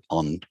moment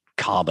on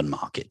carbon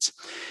markets.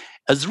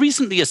 As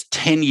recently as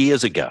 10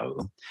 years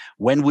ago,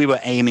 when we were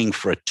aiming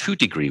for a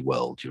 2-degree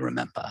world, you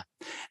remember,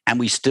 and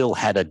we still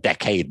had a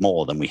decade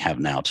more than we have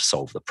now to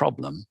solve the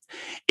problem,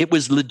 it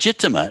was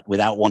legitimate,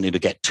 without wanting to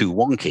get too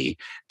wonky,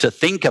 to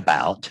think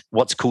about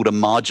what's called a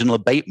marginal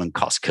abatement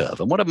cost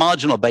curve. And what a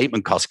marginal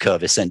abatement cost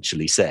curve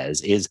essentially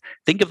says is,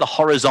 think of the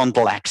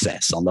horizontal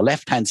axis. On the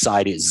left-hand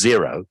side, it's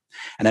zero.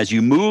 And as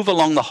you move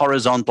along the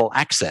horizontal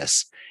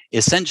axis,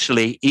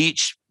 essentially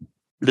each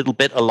little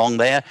bit along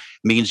there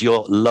means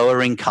you're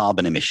lowering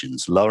carbon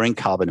emissions.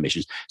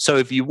 So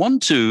if you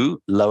want to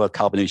lower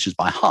carbon emissions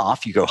by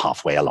half, you go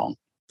halfway along.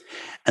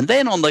 And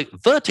then on the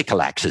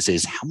vertical axis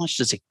is how much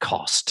does it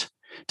cost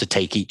to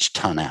take each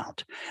ton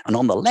out? And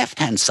on the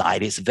left-hand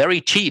side, it's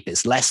very cheap.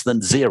 It's less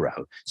than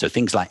zero. So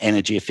things like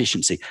energy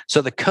efficiency.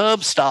 So the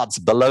curve starts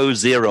below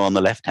zero on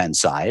the left-hand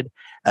side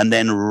and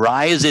then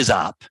rises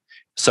up.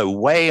 So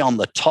way on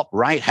the top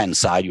right-hand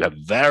side, you have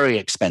very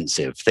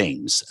expensive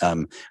things,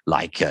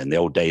 like in the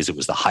old days, it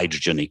was the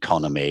hydrogen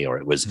economy, or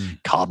it was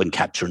carbon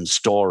capture and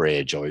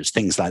storage, or it was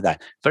things like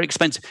that. Very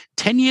expensive.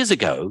 10 years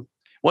ago,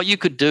 what you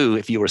could do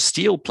if you were a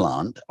steel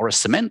plant or a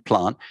cement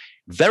plant,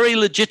 very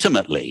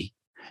legitimately,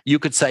 you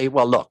could say,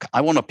 well, look, I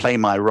want to play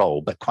my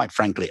role, but quite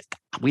frankly,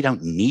 we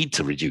don't need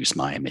to reduce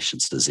my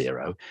emissions to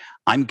zero.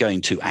 I'm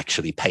going to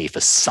actually pay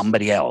for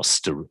somebody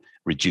else to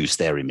reduce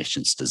their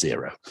emissions to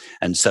zero.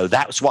 And so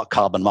that's what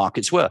carbon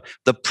markets were.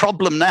 The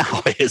problem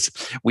now is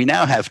we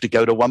now have to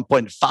go to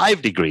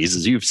 1.5 degrees,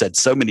 as you've said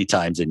so many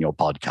times in your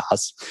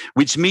podcasts,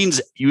 which means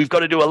you've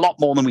got to do a lot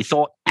more than we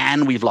thought,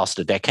 and we've lost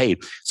a decade.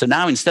 So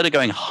now instead of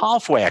going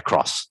halfway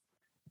across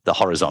the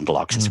horizontal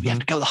axis, we have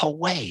to go the whole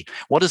way.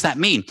 What does that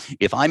mean?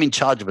 If I'm in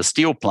charge of a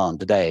steel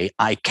plant today,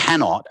 I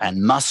cannot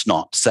and must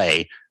not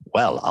say,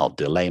 well, I'll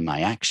delay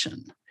my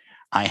action.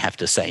 I have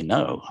to say,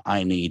 no,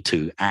 I need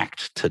to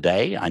act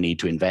today. I need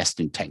to invest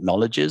in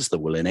technologies that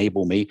will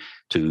enable me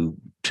to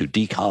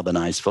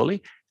decarbonize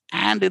fully.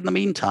 And in the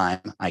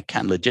meantime, I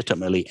can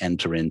legitimately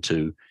enter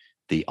into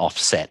the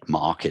offset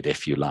market,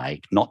 if you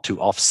like, not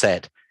to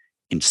offset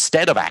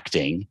instead of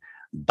acting,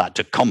 but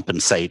to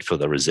compensate for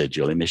the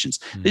residual emissions.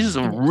 This is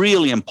a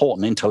really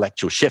important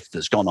intellectual shift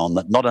that's gone on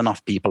that not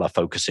enough people are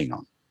focusing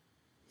on.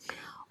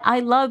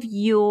 I love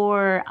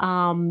your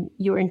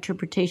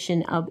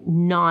interpretation of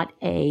not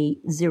a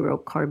zero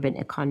carbon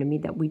economy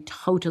that we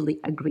totally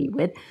agree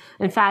with.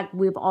 In fact,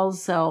 we've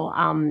also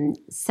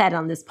said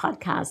on this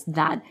podcast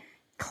that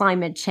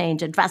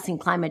addressing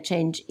climate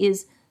change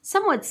is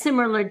somewhat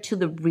similar to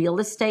the real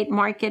estate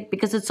market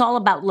because it's all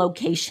about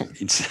location.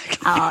 Exactly.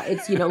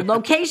 It's,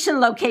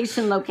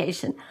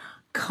 location.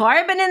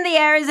 Carbon in the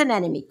air is an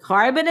enemy.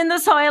 Carbon in the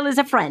soil is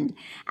a friend.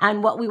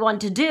 And what we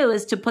want to do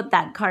is to put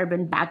that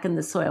carbon back in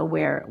the soil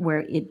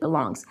where it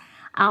belongs.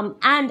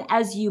 And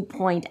as you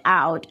point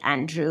out,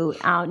 Andrew,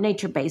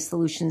 nature-based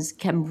solutions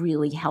can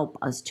really help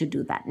us to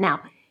do that. Now,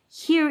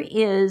 here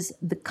is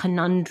the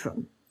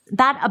conundrum.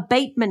 That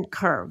abatement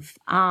curve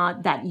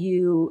that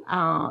you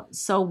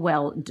so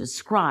well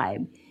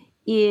describe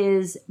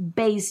is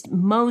based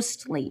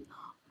mostly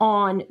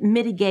on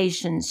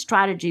mitigation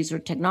strategies or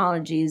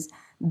technologies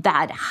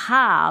that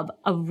have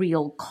a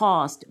real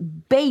cost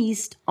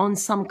based on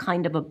some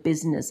kind of a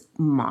business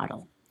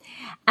model.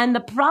 And the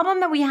problem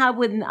that we have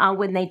with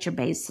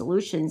nature-based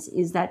solutions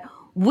is that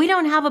we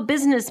don't have a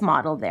business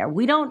model there.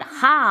 We don't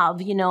have,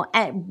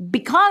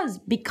 because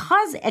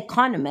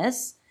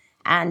economists,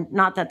 and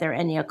not that there are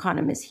any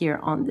economists here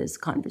on this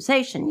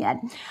conversation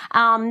yet,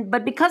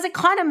 but because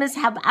economists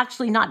have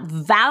actually not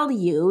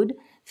valued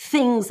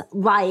things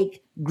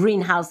like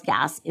greenhouse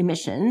gas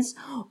emissions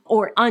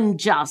or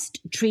unjust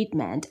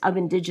treatment of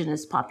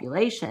indigenous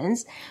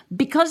populations,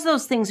 because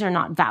those things are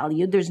not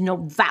valued, there's no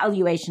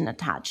valuation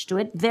attached to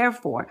it.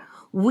 Therefore,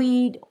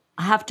 we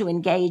have to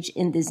engage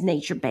in these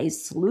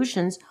nature-based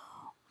solutions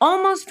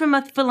almost from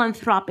a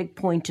philanthropic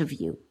point of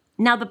view.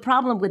 Now, the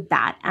problem with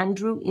that,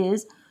 Andrew,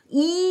 is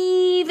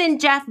even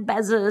Jeff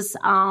Bezos'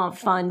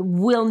 fund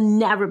will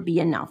never be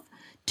enough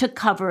to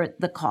cover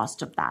the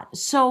cost of that.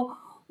 So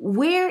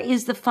where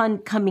is the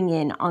fund coming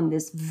in on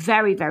this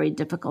very, very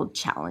difficult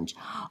challenge?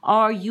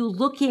 Are you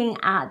looking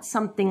at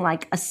something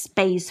like a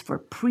space for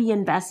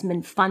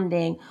pre-investment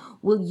funding?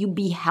 Will you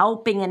be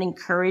helping and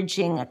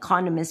encouraging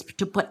economists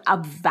to put a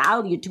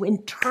value, to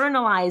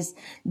internalize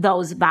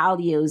those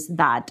values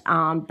that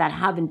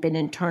haven't been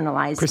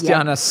internalized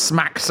Christiana yet?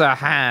 smacks her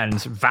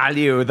hands.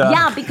 Value the...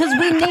 Yeah, because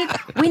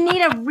we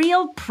need a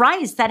real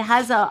price that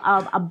has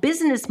a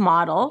business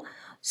model,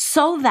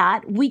 so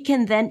that we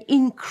can then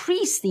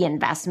increase the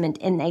investment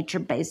in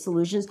nature-based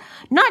solutions,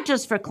 not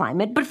just for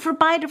climate, but for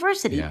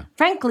biodiversity,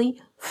 frankly,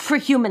 for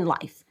human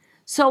life.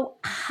 So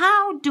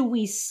how do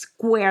we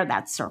square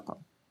that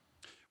circle?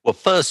 Well,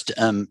 first,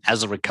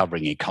 as a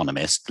recovering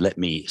economist, let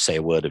me say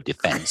a word of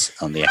defense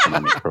on the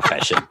economic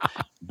profession,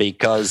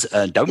 because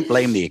don't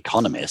blame the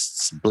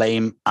economists,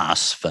 blame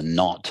us for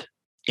not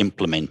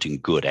implementing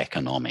good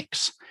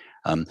economics.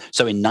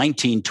 So in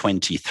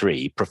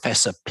 1923,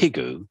 Professor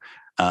Pigou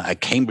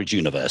at Cambridge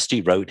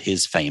University wrote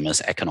his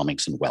famous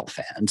Economics and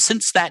Welfare. And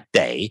since that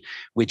day,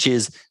 which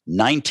is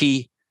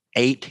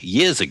 98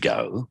 years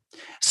ago,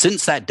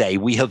 since that day,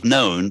 we have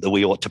known that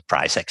we ought to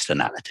price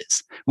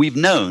externalities. We've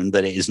known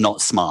that it is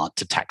not smart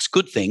to tax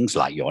good things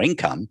like your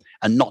income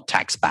and not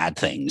tax bad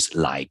things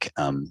like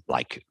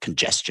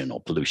congestion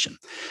or pollution.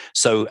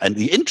 So, and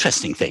the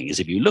interesting thing is,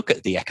 if you look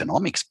at the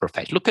economics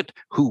profession, look at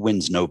who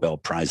wins Nobel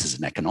Prizes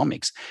in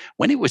economics.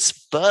 When it was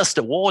first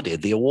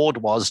awarded, the award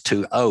was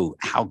to,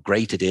 how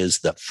great it is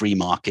that free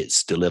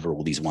markets deliver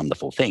all these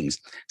wonderful things.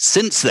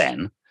 Since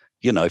then,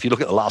 if you look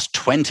at the last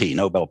 20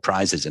 Nobel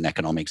Prizes in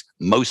economics,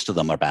 most of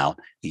them are about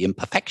the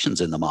imperfections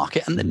in the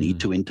market and the need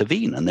to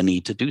intervene and the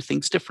need to do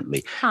things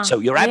differently. So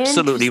you're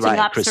absolutely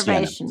right,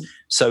 Christiana.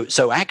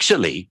 So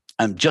actually,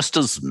 just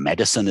as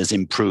medicine is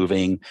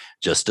improving,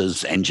 just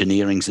as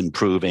engineering's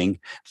improving,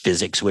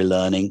 physics we're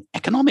learning,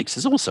 economics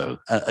is also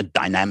a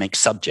dynamic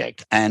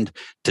subject. And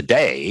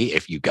today,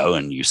 if you go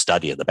and you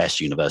study at the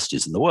best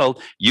universities in the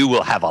world, you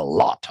will have a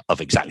lot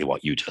of exactly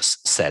what you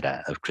just said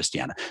of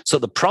Christiana. So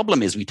the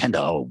problem is we tend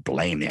to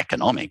blame the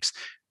economics.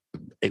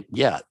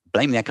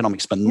 Blame the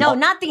economics, but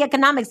not the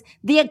economics,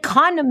 the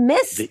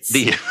economists. It's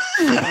bad.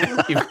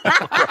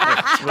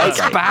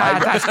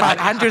 That's bad.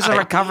 Andrew's a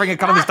recovering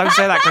economist. Don't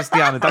say that,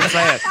 Christiana. Don't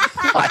say it.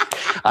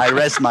 I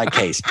rest my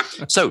case.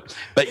 So,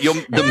 but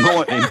the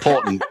more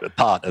important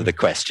part of the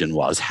question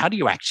was, how do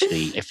you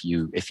actually, if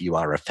you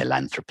are a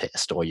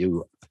philanthropist or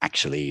you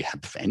actually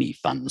have any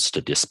funds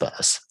to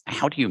disperse,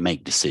 how do you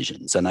make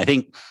decisions? And I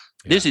think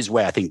this is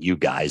where I think you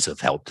guys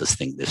have helped us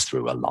think this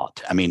through a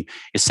lot. I mean,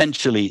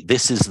 essentially,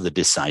 this is the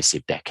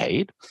decisive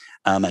decade.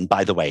 And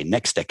by the way,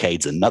 next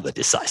decade's another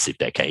decisive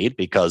decade,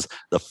 because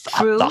the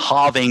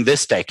halving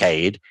this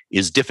decade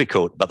is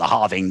difficult, but the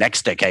halving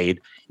next decade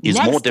is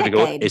more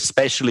difficult,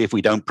 especially if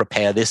we don't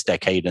prepare this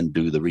decade and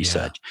do the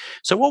research.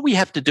 So what we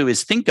have to do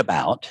is think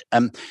about,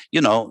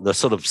 the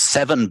sort of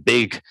 7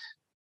 big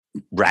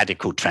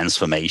radical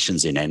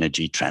transformations in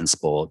energy,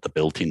 transport, the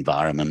built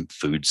environment,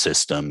 food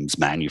systems,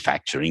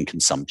 manufacturing,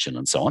 consumption,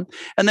 and so on.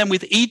 And then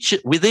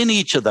within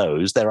each of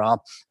those, there are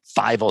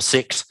 5 or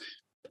 6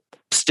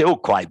 still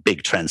quite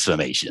big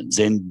transformations.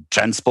 In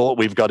transport,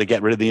 we've got to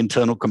get rid of the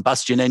internal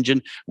combustion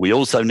engine. We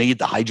also need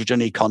the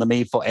hydrogen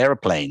economy for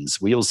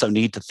airplanes. We also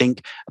need to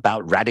think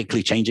about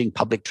radically changing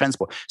public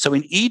transport. So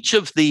in each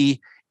of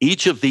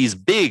these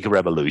big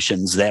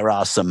revolutions, there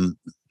are some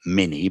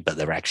mini, but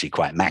they're actually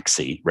quite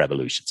maxi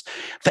revolutions.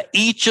 For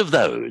each of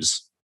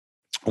those,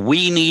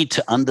 we need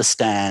to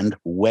understand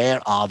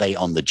where are they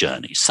on the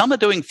journey. Some are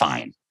doing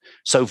fine.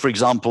 So, for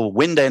example,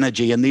 wind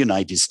energy in the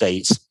United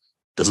States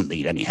doesn't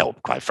need any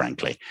help, quite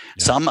frankly.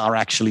 Yeah. Some are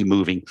actually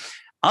moving.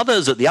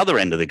 Others at the other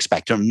end of the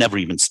spectrum never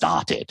even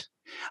started.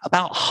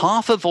 About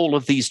half of all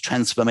of these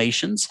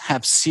transformations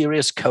have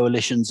serious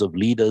coalitions of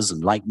leaders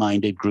and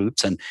like-minded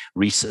groups and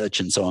research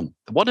and so on.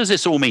 What does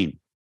this all mean?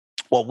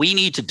 What we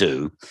need to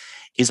do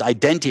is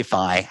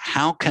identify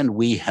how can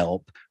we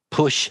help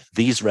push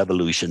these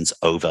revolutions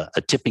over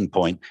a tipping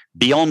point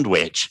beyond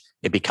which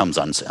it becomes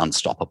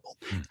unstoppable.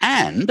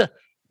 And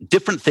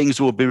different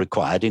things will be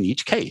required in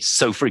each case.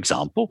 So, for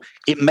example,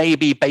 it may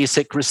be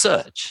basic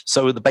research.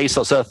 So the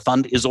Bezos Earth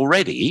Fund is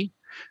already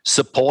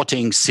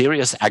supporting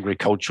serious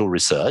agricultural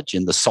research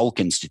in the Salk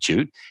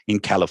Institute in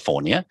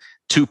California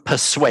to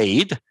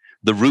persuade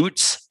the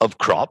roots of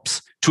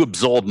crops to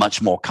absorb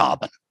much more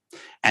carbon.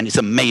 And it's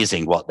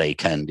amazing what they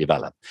can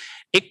develop.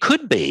 It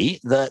could be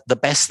that the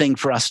best thing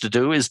for us to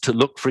do is to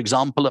look, for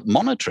example, at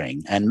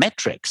monitoring and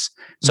metrics.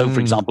 So,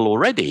 for example,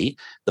 already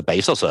the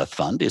Bezos Earth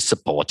Fund is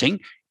supporting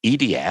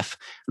EDF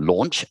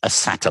launch a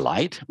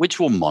satellite which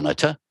will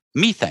monitor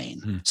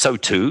methane. So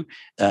too,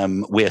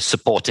 we're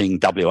supporting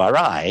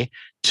WRI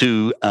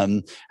to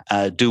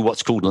do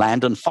what's called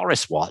Land and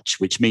Forest Watch,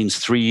 which means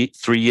 3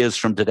 years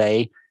from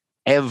today,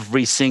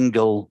 every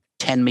single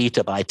 10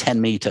 meter by 10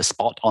 meter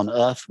spot on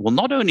Earth will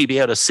not only be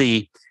able to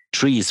see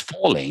trees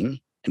falling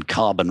and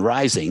carbon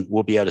rising,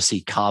 we'll be able to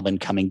see carbon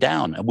coming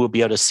down, and we'll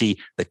be able to see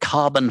the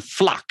carbon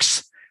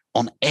flux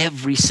on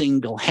every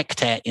single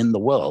hectare in the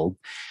world.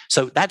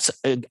 So that's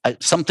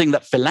something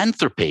that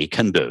philanthropy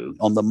can do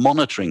on the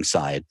monitoring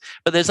side.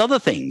 But there's other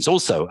things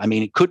also. I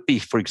mean, it could be,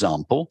 for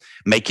example,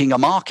 making a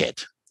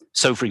market.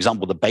 So, for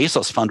example, the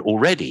Bezos Fund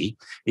already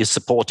is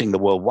supporting the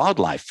World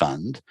Wildlife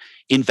Fund,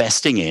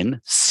 investing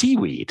in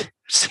seaweed.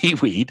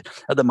 Seaweed,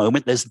 at the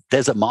moment,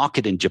 there's a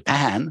market in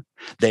Japan.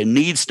 There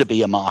needs to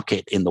be a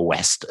market in the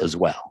West as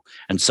well.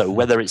 And so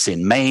whether it's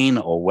in Maine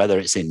or whether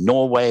it's in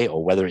Norway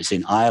or whether it's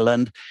in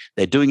Ireland,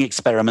 they're doing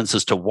experiments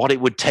as to what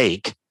it would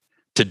take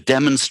to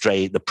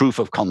demonstrate the proof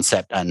of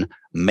concept and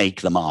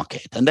make the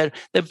market. And there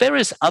are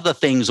various other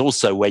things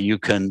also where you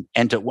can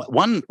enter.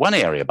 One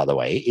area, by the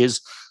way,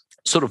 is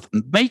sort of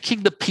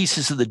making the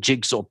pieces of the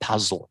jigsaw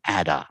puzzle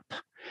add up.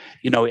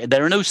 You know,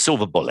 there are no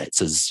silver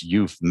bullets, as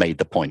you've made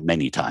the point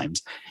many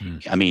times.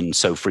 I mean,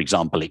 so for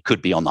example, it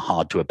could be on the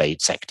hard to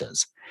abate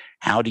sectors.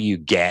 How do you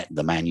get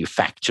the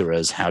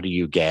manufacturers? How do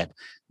you get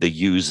the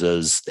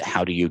users?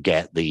 How do you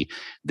get the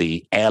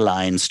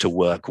airlines to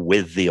work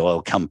with the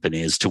oil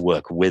companies, to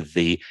work with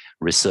the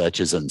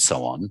researchers and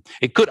so on?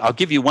 I'll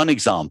give you one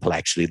example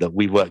actually that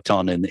we worked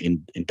on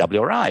in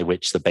WRI,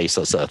 which the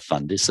Bezos Earth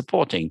Fund is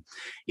supporting.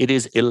 It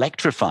is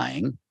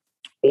electrifying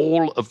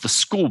all of the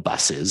school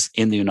buses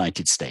in the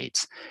United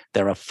States.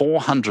 There are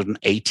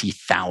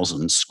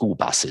 480,000 school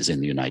buses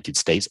in the United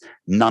States.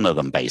 None of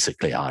them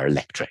basically are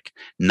electric.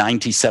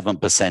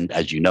 97%,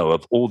 as you know,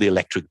 of all the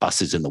electric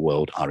buses in the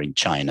world are in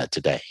China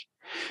today.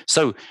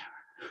 So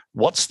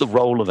what's the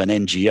role of an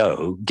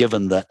NGO,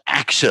 given that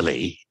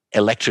actually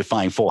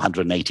electrifying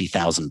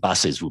 480,000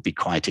 buses would be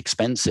quite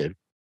expensive?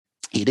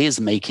 It is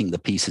making the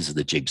pieces of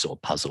the jigsaw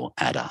puzzle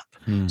add up.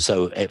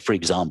 So, for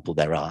example,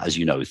 there are, as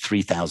you know,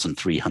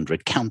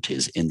 3,300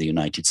 counties in the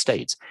United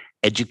States.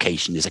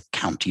 Education is a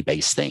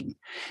county-based thing.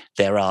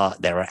 There are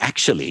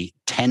actually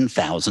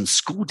 10,000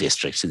 school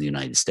districts in the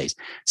United States.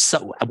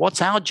 So what's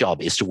our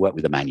job is to work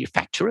with the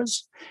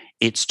manufacturers.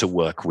 It's to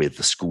work with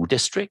the school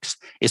districts.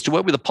 It's to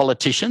work with the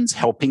politicians,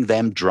 helping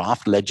them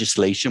draft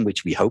legislation,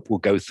 which we hope will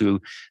go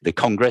through the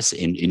Congress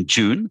in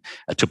June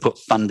to put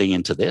funding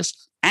into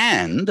this.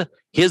 And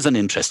here's an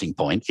interesting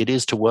point. It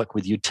is to work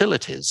with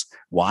utilities.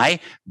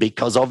 Why?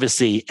 Because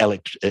obviously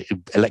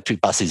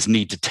electric buses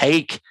need to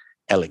take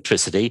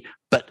electricity,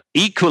 but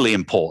equally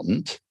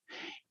important,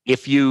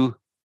 if you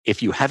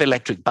have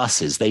electric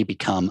buses, they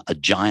become a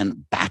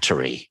giant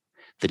battery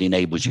that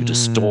enables you to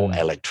store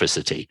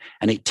electricity.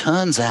 And it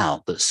turns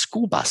out that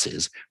school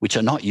buses, which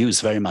are not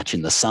used very much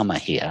in the summer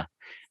here,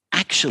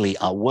 actually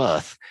are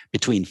worth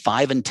between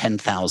 $5,000 and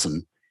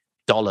 $10,000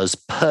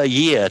 per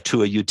year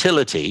to a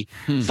utility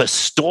for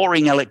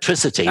storing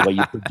electricity, where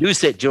you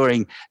produce it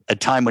during a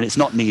time when it's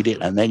not needed,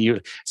 and then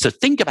so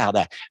think about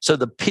that. So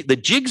the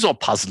jigsaw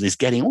puzzle is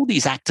getting all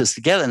these actors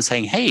together and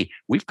saying, hey,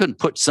 we can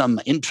put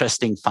some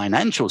interesting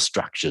financial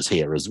structures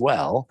here as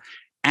well.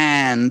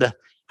 And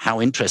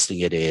how interesting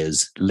it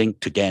is,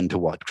 linked again to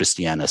what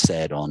Christiana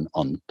said on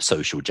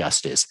social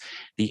justice.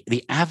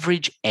 The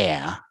average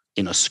air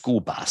in a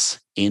school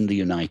bus in the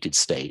United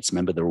States,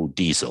 remember they're all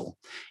diesel,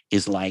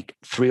 is like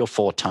 3 or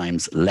 4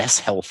 times less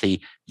healthy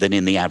than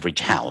in the average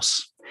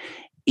house.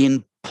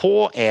 In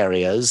poor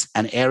areas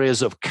and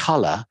areas of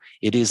color,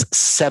 it is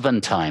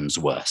 7 times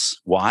worse.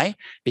 Why?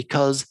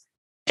 Because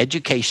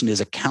education is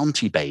a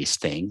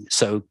county-based thing.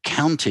 So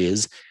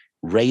counties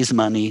raise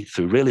money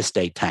through real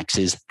estate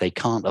taxes. They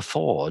can't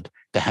afford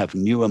to have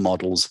newer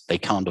models. They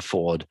can't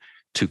afford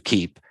to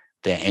keep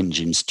their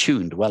engines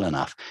tuned well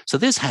enough. So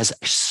this has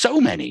so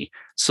many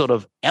sort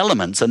of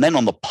elements. And then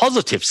on the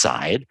positive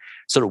side,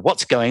 sort of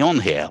what's going on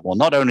here? Well,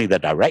 not only the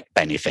direct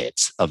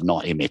benefits of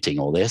not emitting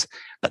all this,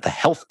 but the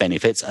health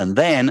benefits. And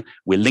then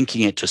we're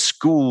linking it to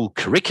school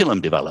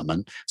curriculum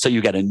development. So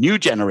you get a new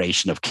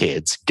generation of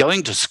kids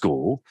going to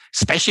school,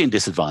 especially in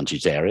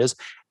disadvantaged areas,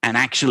 and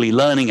actually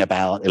learning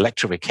about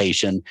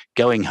electrification,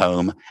 going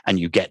home, and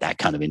you get that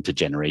kind of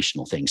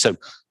intergenerational thing. So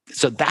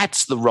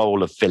that's the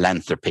role of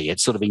philanthropy.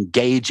 It's sort of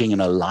engaging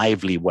in a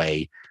lively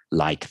way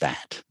like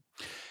that.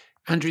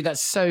 Andrew,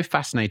 that's so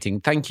fascinating.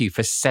 Thank you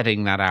for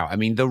setting that out. I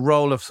mean, the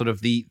role of sort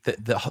of the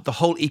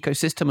whole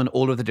ecosystem and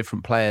all of the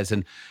different players,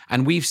 and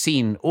we've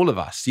seen, all of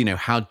us, you know,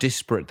 how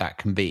disparate that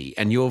can be.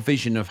 And your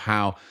vision of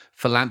how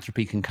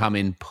philanthropy can come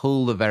in,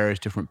 pull the various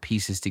different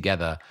pieces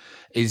together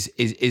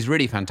is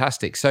really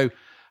fantastic. So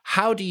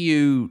how do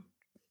you,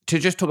 to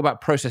just talk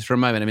about process for a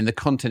moment, I mean, the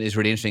content is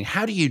really interesting.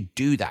 How do you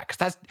do that?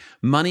 Because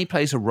money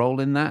plays a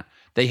role in that.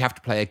 They have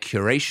to play a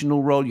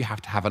curational role. You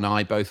have to have an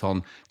eye both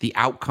on the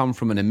outcome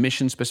from an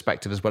emissions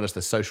perspective as well as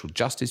the social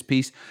justice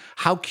piece.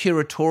 How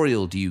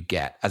curatorial do you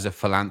get as a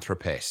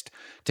philanthropist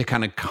to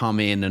kind of come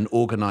in and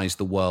organize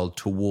the world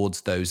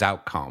towards those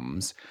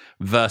outcomes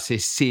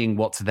versus seeing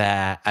what's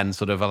there and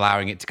sort of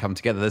allowing it to come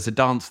together? There's a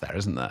dance there,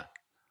 isn't there?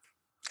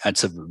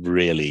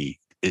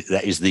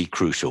 That is the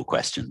crucial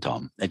question,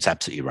 Tom. It's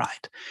absolutely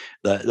right.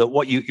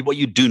 What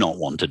you do not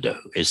want to do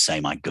is say,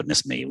 my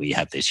goodness me, we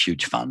have this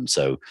huge fund,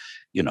 so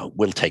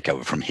we'll take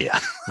over from here.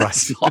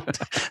 Right.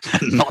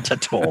 Not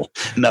at all.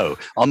 No,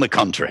 on the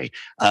contrary.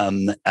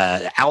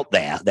 Out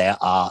there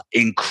are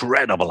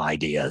incredible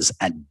ideas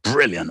and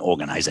brilliant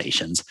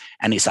organizations,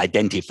 and it's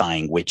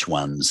identifying which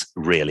ones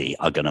really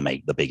are going to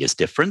make the biggest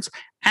difference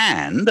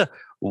and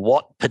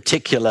what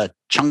particular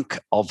chunk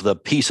of the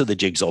piece of the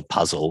jigsaw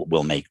puzzle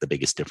will make the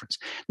biggest difference.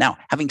 Now,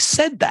 having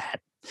said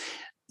that,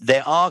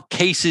 there are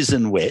cases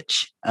in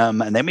which,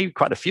 and there may be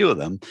quite a few of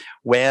them,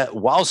 where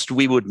whilst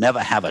we would never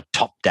have a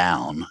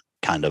top-down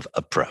kind of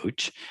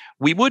approach,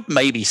 we would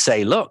maybe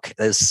say, look,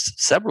 there's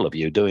several of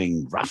you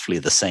doing roughly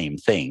the same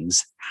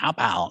things. How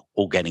about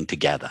all getting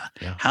together?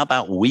 Yeah. How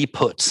about we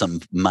put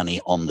some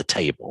money on the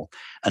table?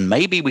 And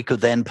maybe we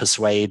could then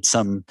persuade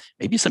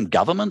maybe some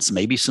governments,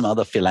 maybe some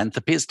other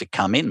philanthropies to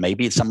come in.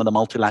 Maybe some of the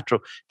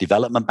multilateral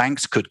development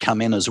banks could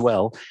come in as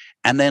well.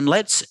 And then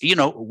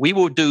we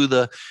will do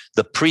the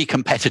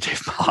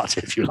pre-competitive part,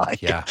 if you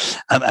like. Yeah.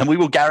 And we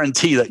will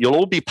guarantee that you'll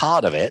all be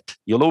part of it.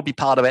 You'll all be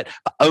part of it,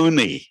 but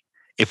only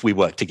if we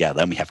work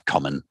together and we have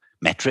common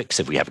metrics,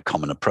 if we have a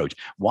common approach.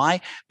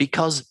 Why?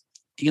 Because,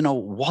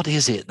 what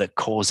is it that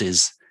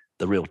causes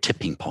the real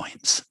tipping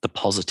points, the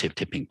positive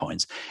tipping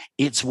points?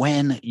 It's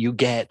when you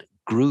get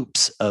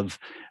groups of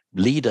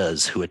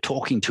leaders who are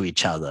talking to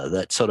each other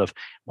that sort of,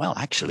 well,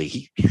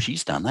 actually,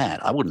 she's done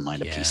that. I wouldn't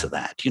mind a piece of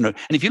that, And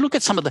if you look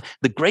at some of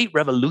the great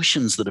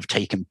revolutions that have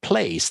taken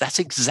place, that's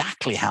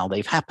exactly how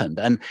they've happened.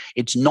 And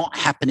it's not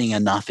happening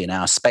enough in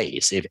our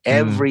space. If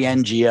every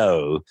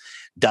NGO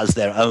does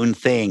their own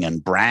thing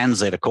and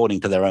brands it according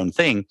to their own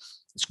thing,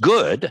 it's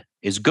good,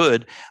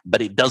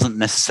 but it doesn't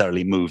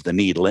necessarily move the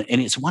needle. And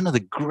it's one of the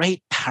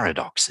great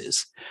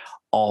paradoxes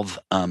of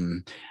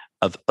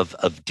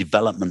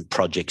development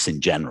projects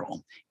in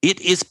general. It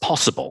is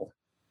possible.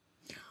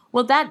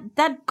 Well,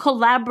 that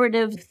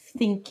collaborative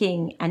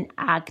thinking and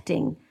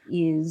acting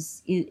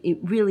it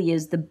really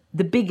is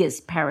the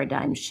biggest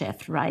paradigm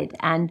shift, right?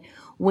 And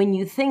when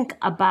you think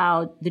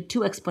about the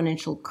two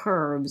exponential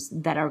curves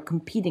that are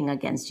competing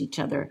against each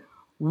other,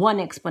 one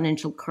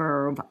exponential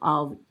curve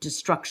of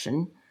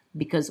destruction,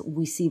 because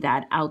we see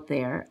that out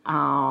there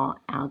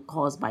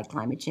caused by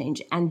climate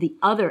change, and the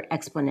other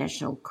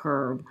exponential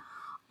curve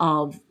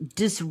of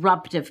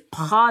disruptive,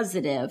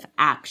 positive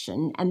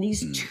action. And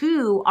these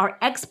two are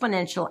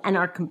exponential and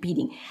are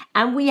competing.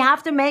 And we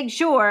have to make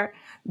sure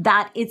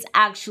that it's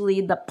actually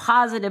the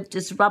positive,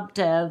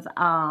 disruptive,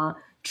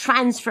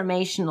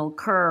 transformational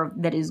curve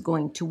that is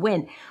going to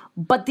win.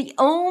 But the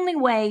only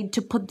way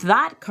to put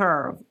that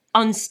curve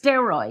on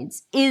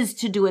steroids is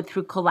to do it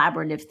through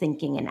collaborative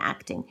thinking and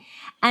acting.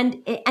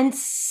 And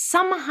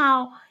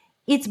somehow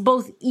it's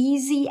both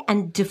easy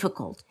and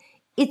difficult.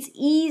 It's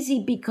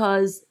easy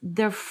because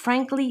there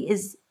frankly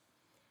is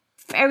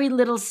very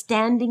little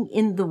standing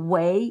in the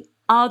way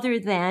other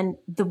than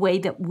the way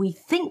that we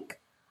think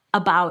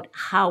about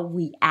how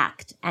we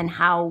act and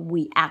how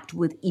we act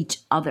with each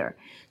other.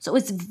 So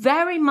it's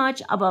very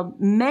much of a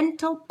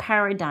mental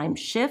paradigm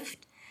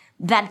shift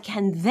that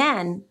can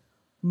then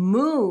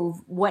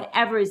move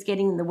whatever is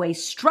getting in the way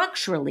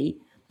structurally,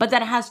 but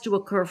that has to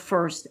occur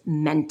first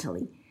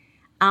mentally.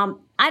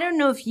 I don't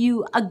know if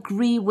you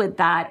agree with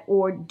that,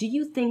 or do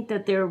you think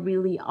that there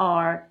really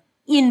are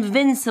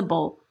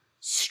invincible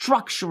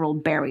structural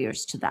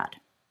barriers to that?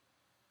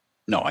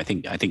 No, I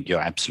think you're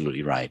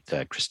absolutely right,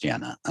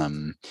 Christiana.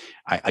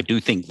 I do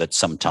think that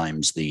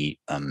sometimes the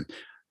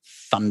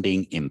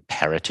funding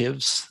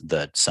imperatives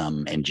that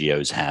some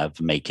NGOs have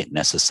make it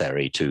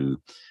necessary to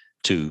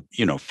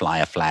fly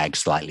a flag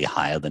slightly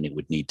higher than it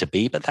would need to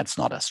be, but that's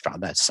not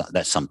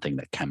that's something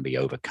that can be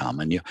overcome.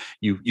 And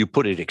you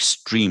put it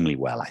extremely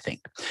well, I think.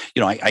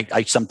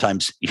 I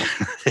sometimes,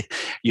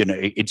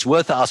 it's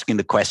worth asking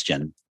the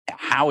question,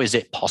 how is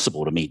it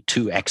possible to meet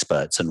two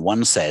experts and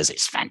one says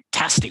it's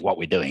fantastic what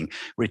we're doing,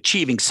 we're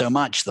achieving so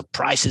much, the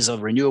prices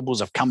of renewables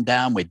have come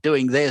down, we're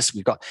doing this,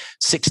 we've got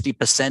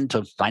 60%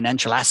 of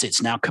financial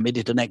assets now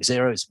committed to net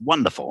zero, it's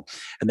wonderful.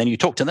 And then you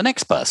talk to the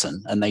next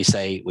person and they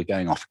say we're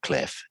going off a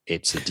cliff,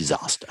 it's a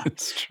disaster.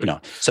 It's true.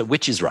 So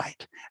which is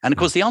right? And of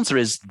course the answer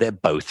is they're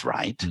both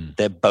right.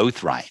 They're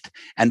both right.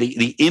 And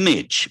the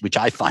image which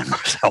I find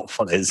most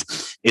helpful is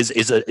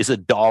a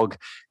dog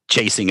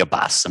chasing a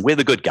bus, and we're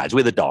the good guys,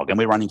 we're the dog, and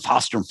we're running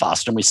faster and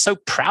faster, and we're so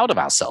proud of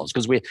ourselves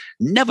because we've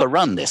never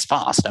run this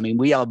fast. I mean,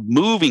 we are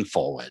moving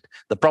forward.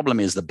 The problem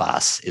is the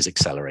bus is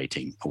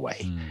accelerating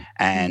away,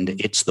 and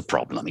it's the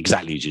problem,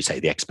 exactly as you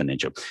say, the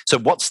exponential. So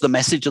what's the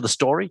message of the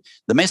story?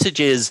 The message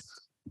is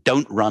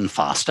don't run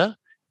faster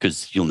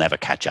because you'll never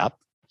catch up.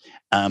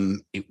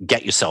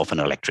 Get yourself an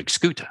electric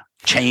scooter.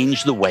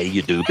 Change the way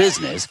you do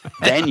business,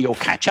 then you'll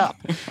catch up.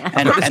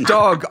 And this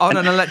dog on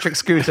an electric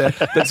scooter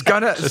that's got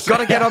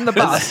to get on the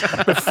bus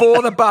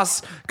before the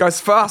bus goes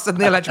faster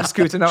than the electric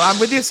scooter. No, I'm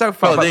with you so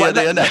far.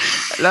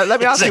 Let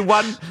me ask you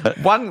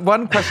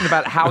one question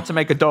about how to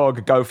make a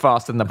dog go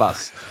faster than the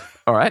bus.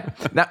 All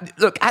right. Now,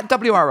 look, at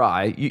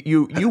WRI,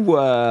 you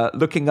were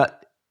looking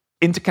at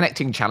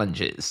interconnecting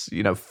challenges.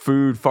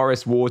 Food,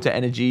 forest, water,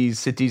 energy,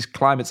 cities,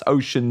 climates,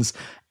 oceans,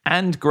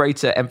 and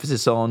greater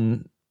emphasis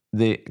on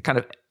the kind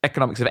of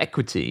economics of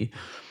equity,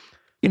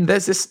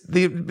 there's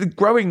the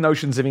growing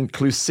notions of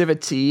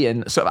inclusivity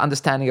and sort of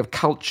understanding of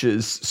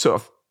cultures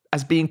sort of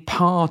as being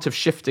part of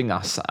shifting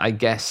us, I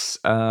guess,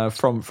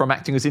 from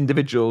acting as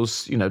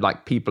individuals,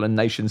 like people and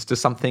nations, to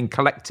something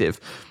collective.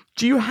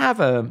 Do you have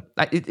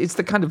it's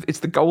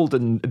the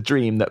golden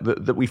dream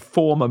that we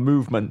form a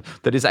movement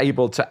that is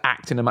able to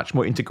act in a much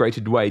more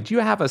integrated way. Do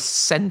you have a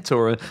scent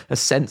or a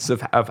sense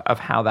of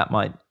how that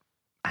might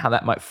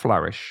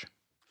flourish?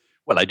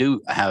 Well, I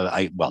do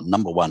have.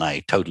 Number one,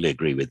 I totally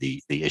agree with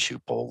the issue,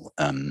 Paul.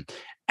 And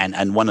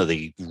one of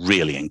the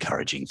really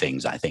encouraging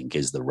things, I think,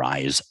 is the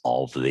rise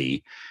of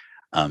the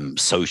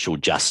social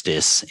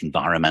justice,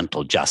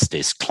 environmental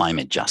justice,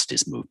 climate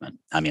justice movement.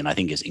 I mean, I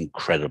think it's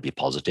incredibly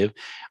positive.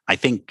 I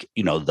think,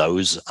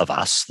 those of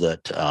us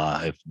that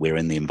if we're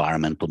in the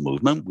environmental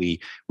movement, we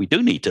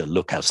do need to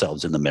look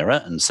ourselves in the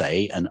mirror and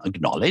say and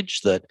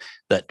acknowledge that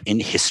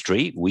in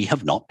history we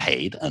have not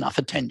paid enough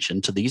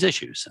attention to these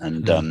issues.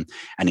 And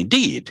and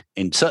indeed,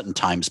 in certain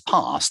times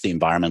past, the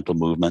environmental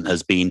movement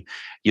has been,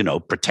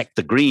 protect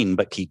the green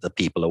but keep the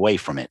people away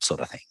from it, sort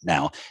of thing.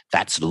 Now,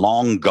 that's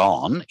long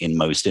gone in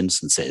most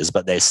instances,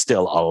 but there's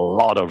still a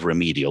lot of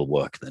remedial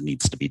work that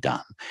needs to be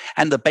done.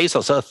 And the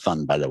Bezos Earth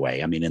Fund, by the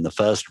way, I mean, in the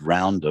first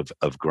round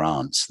of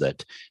grants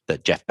that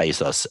Jeff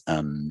Bezos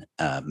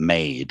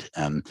made,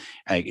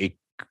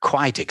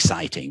 quite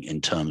exciting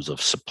in terms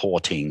of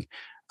supporting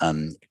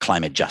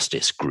climate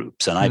justice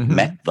groups. And I've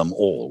met them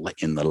all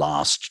in the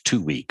last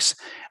 2 weeks,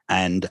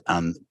 and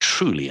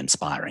truly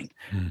inspiring,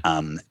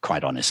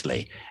 quite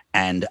honestly.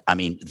 And I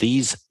mean,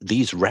 these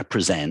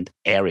represent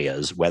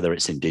areas, whether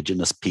it's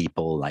indigenous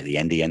people like the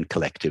NDN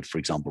Collective, for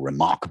example,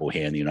 remarkable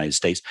here in the United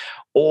States,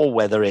 or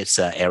whether it's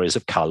areas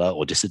of color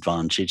or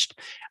disadvantaged.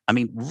 I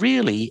mean,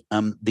 really,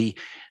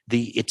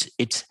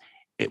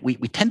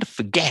 we tend to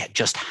forget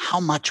just how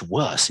much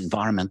worse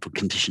environmental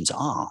conditions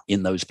are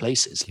in those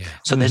places. Yeah.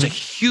 So there's a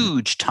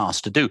huge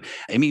task to do.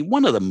 I mean,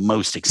 one of the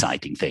most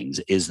exciting things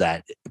is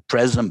that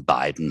President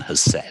Biden has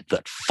said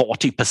that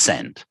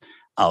 40%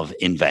 of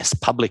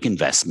public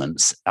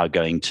investments are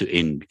going to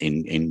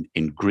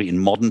in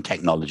modern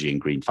technology and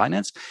green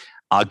finance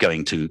are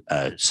going to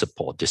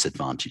support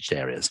disadvantaged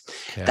areas.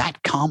 Yeah.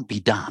 That can't be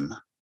done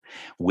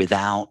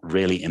without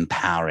really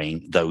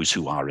empowering those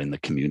who are in the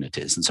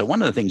communities. And so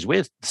one of the things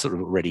we're sort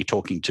of already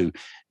talking to,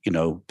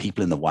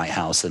 people in the White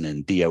House and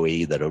in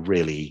DOE that are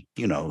really,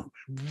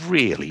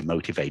 really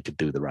motivated to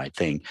do the right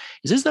thing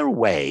is there a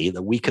way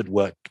that we could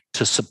work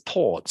to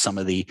support some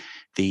of the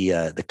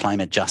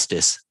climate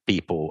justice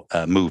people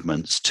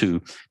movements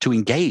to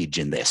engage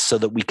in this so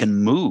that we can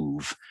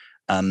move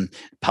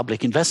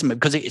public investment?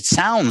 Because it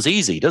sounds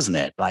easy, doesn't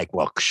it? Like,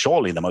 well,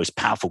 surely the most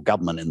powerful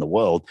government in the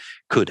world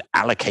could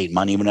allocate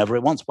money whenever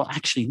it wants. Well,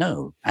 actually,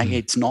 no,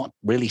 it's not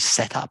really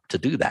set up to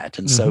do that.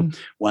 And so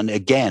one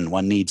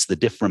needs the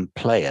different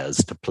players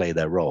to play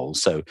their role.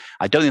 So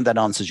I don't think that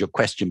answers your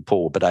question,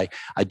 Paul, but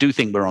I do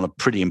think we're on a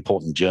pretty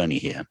important journey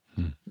here.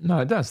 No,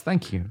 it does.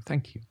 Thank you.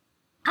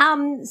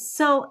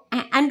 So,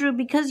 Andrew,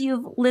 because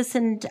you've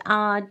listened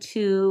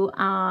to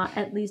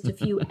at least a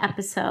few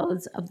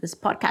episodes of this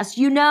podcast,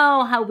 you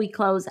know how we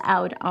close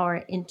out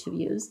our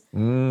interviews.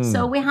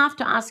 So we have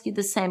to ask you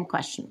the same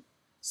question.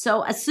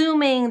 So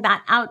assuming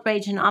that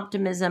outrage and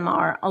optimism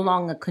are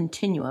along a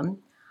continuum,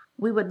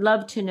 we would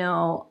love to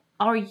know,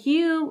 are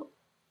you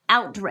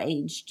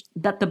outraged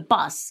that the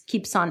bus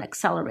keeps on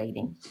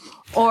accelerating?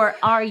 Or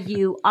are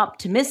you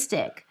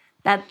optimistic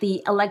that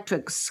the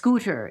electric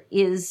scooter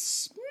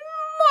is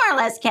more or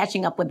less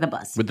catching up with the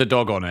bus? With the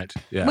dog on it.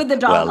 Yeah. With the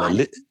dog on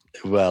it.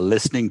 Well,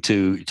 listening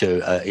to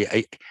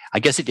I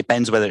guess it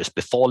depends whether it's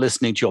before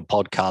listening to your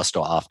podcast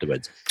or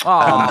afterwards.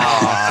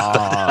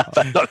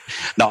 But look,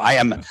 no, I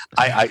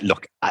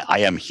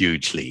am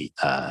hugely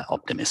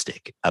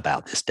optimistic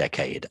about this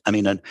decade. I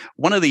mean, and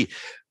one of the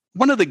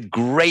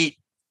great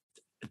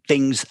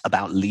things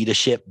about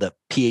leadership that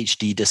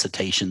PhD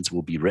dissertations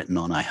will be written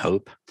on, I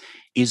hope,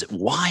 is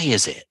why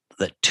is it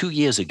that 2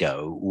 years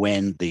ago,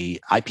 when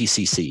the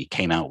IPCC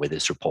came out with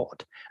its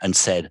report and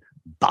said,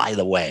 by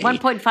the way,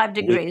 1.5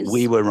 degrees.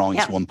 We were wrong.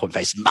 It's 1.5.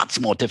 It's much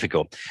more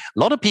difficult. A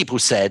lot of people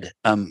said,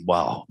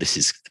 well, this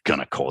is going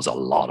to cause a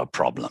lot of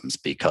problems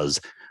because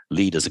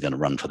leaders are going to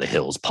run for the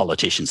hills.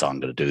 Politicians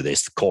aren't going to do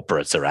this.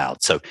 Corporates are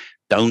out. So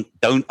don't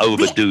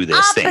overdo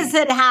this thing. The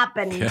opposite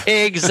happened. Yeah.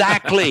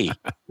 Exactly.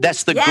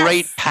 That's the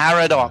great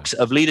paradox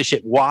of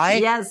leadership. Why?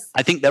 Yes.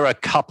 I think there are a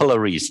couple of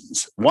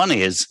reasons. One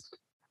is,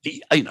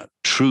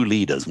 true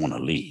leaders want to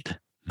lead.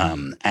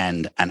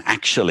 And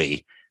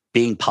actually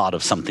being part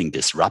of something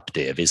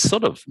disruptive is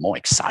sort of more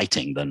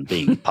exciting than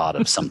being part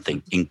of something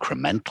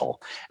incremental.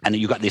 And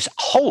you've got this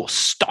whole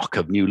stock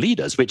of new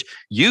leaders, which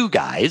you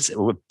guys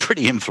were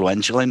pretty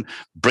influential in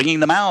bringing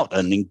them out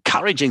and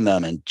encouraging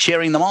them and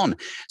cheering them on.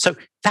 So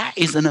That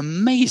is an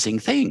amazing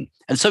thing.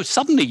 And so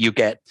suddenly you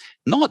get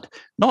not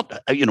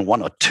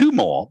one or two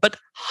more, but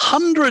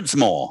hundreds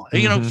more.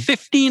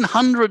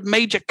 1,500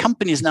 major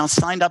companies now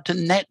signed up to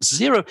net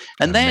zero.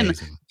 And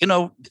amazing.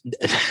 Then,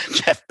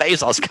 Jeff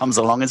Bezos comes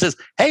along and says,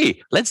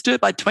 hey, let's do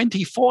it by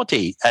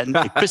 2040. And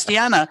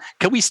Christiana,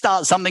 can we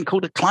start something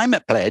called a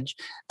climate pledge?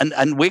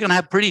 And we're going to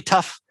have pretty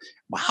tough.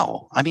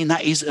 Wow. I mean,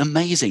 that is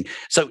amazing.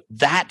 So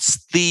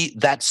that's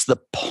the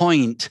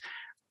point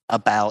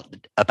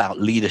about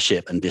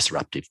leadership and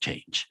disruptive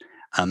change.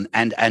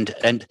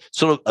 And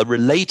sort of a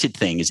related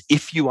thing is,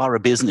 if you are a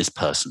business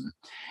person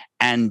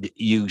and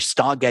you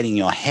start getting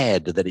your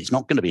head that it's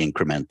not going to be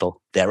incremental,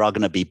 there are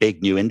going to be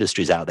big new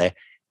industries out there,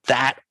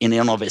 that in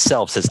and of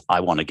itself says, I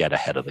want to get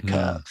ahead of the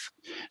curve.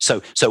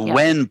 So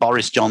when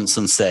Boris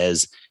Johnson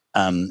says,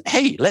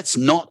 hey, let's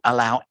not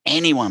allow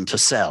anyone to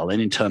sell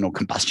an internal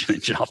combustion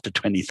engine after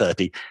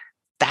 2030,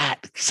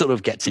 that sort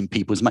of gets in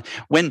people's mind.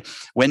 When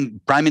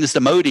Prime Minister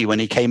Modi, when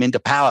he came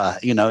into power,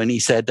 and he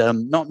said,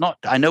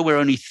 I know we're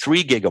only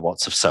 3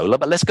 gigawatts of solar,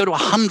 but let's go to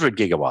 100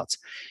 gigawatts.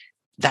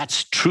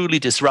 That's truly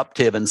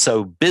disruptive. And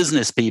so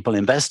business people,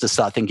 investors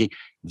start thinking,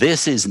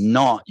 this is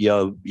not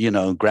your,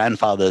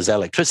 grandfather's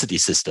electricity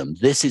system.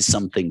 This is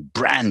something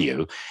brand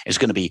new. It's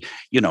going to be,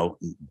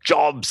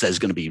 jobs. There's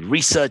going to be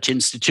research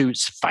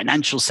institutes,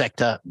 financial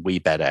sector. We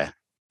better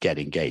get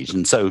engaged.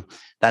 And so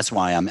that's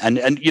why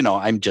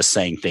I'm just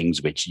saying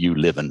things which you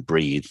live and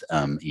breathe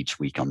each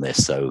week on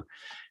this. So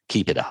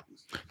keep it up.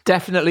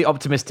 Definitely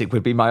optimistic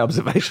would be my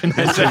observation.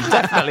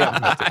 Definitely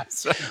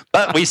optimistic.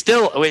 But we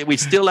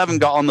still haven't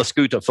got on the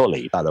scooter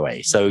fully, by the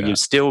way. So you've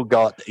still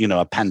got,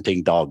 a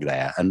panting dog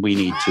there, and we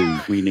need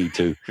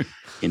to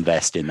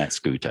invest in that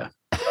scooter.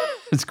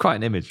 It's quite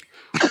an image.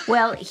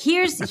 Well,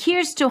 here's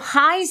to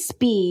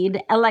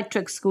high-speed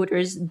electric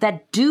scooters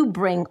that do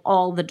bring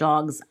all the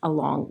dogs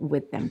along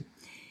with them.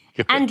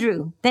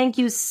 Andrew, thank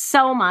you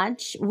so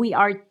much. We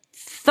are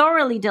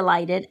thoroughly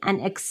delighted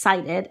and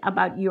excited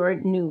about your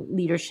new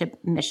leadership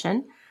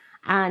mission.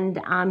 And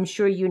I'm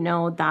sure you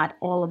know that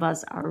all of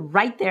us are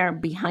right there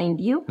behind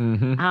you,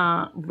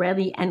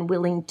 ready and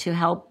willing to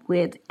help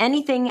with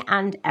anything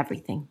and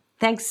everything.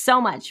 Thanks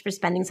so much for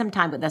spending some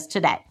time with us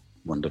today.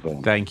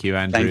 Wonderful. Thank you,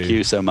 Andrew. Thank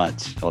you so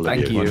much, all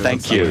of you.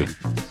 Thank you.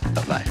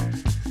 Bye-bye.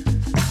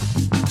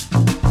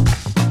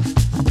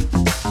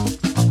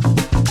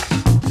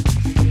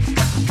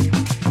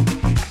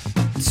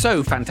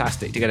 So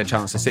fantastic to get a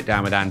chance to sit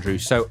down with Andrew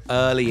so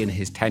early in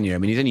his tenure. I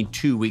mean, he's only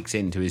 2 weeks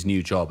into his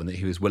new job, and that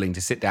he was willing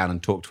to sit down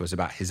and talk to us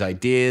about his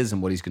ideas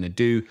and what he's going to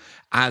do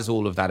as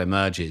all of that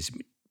emerges.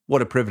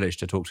 What a privilege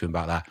to talk to him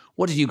about that.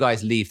 What did you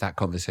guys leave that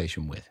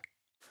conversation with?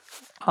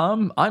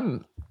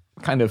 I'm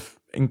kind of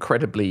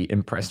incredibly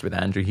impressed with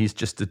Andrew. He's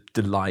just a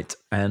delight,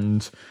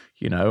 and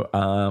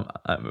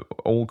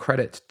all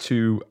credit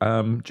to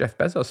Jeff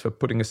Bezos for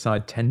putting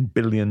aside $10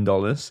 billion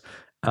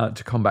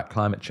to combat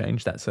climate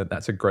change. That's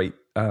a great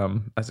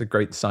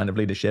sign of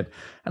leadership.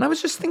 And I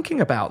was just thinking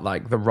about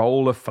the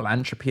role of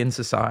philanthropy in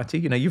society.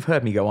 You've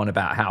heard me go on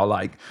about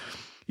how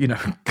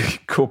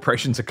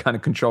corporations are kind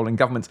of controlling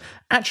governments.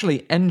 Actually,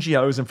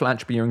 NGOs and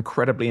philanthropy are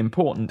incredibly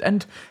important.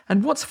 And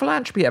what's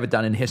philanthropy ever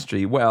done in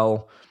history?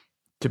 Well,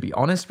 to be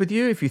honest with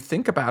you, if you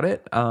think about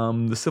it,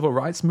 the civil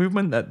rights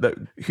movement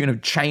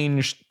that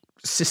changed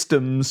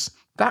systems,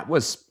 that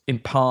was in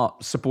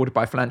part supported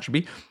by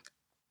philanthropy.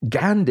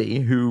 Gandhi,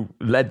 who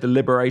led the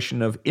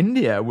liberation of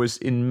India, was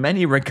in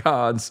many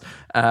regards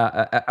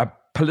a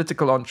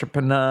political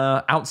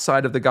entrepreneur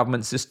outside of the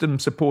government system,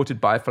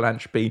 supported by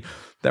philanthropy.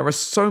 There are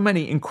so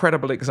many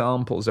incredible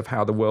examples of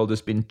how the world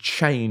has been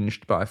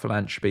changed by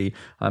philanthropy.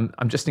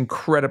 I'm just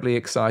incredibly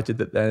excited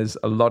that there's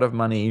a lot of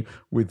money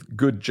with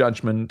good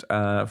judgment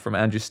from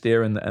Andrew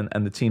Steer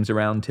and the teams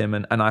around him.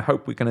 And I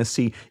hope we're going to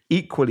see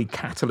equally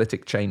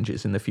catalytic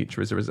changes in the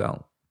future as a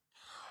result.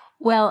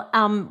 Well,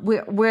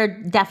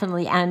 we're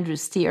definitely Andrew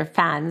Steer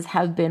fans,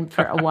 have been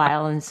for a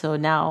while, and so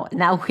now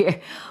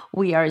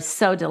we are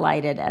so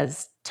delighted,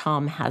 as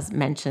Tom has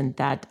mentioned,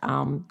 that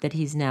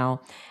he's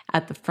now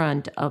at the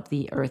front of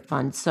the Earth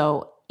Fund.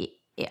 So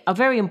a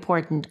very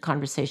important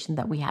conversation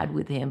that we had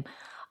with him,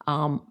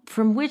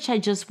 from which I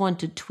just want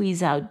to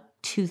tweeze out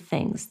two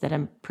things that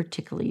I'm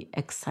particularly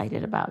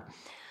excited about.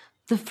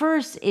 The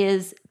first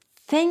is,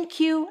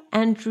 thank you,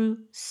 Andrew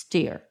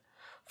Steer,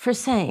 for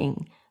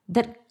saying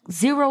that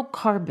zero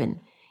carbon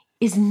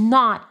is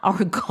not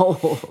our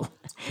goal.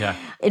 Yeah.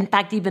 In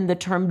fact, even the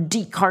term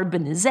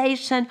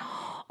decarbonization,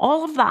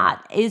 all of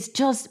that is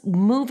just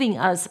moving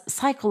us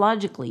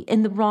psychologically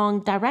in the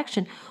wrong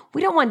direction.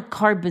 We don't want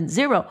carbon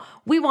zero.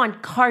 We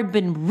want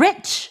carbon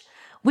rich.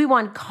 We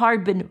want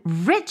carbon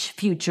rich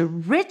future,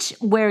 rich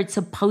where it's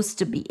supposed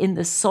to be, in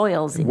the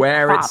soils, in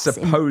crops,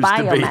 in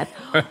biomass,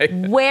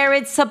 right? Where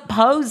it's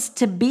supposed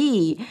to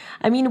be.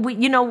 I mean,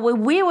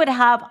 we would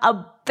have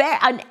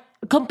an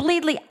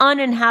completely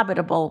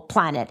uninhabitable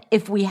planet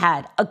if we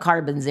had a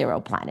carbon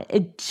zero planet.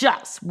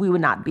 We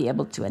would not be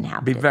able to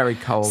inhabit it. Be very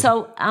cold.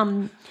 So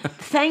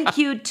thank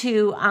you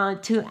to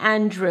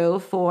Andrew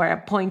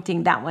for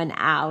pointing that one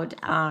out.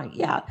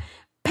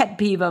 pet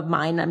peeve of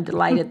mine. I'm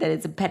delighted that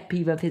it's a pet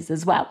peeve of his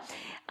as well.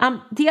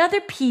 The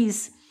other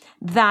piece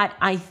that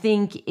I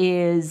think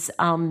is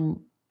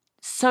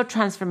so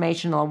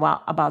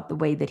transformational about the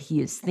way that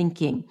he is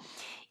thinking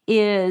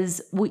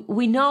is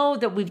we know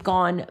that we've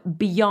gone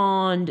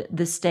beyond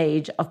the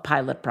stage of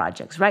pilot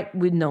projects, right?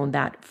 We've known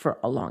that for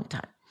a long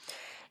time.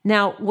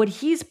 Now, what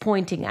he's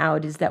pointing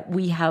out is that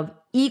we have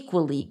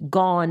equally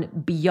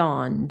gone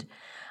beyond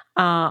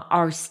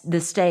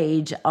the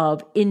stage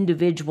of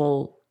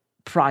individual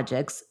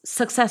projects,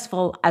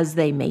 successful as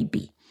they may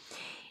be.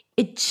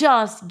 It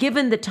just,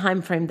 given the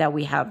time frame that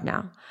we have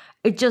now,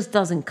 it just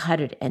doesn't cut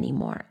it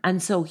anymore.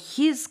 And so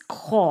his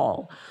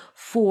call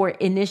for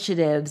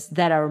initiatives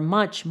that are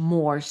much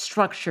more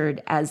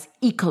structured as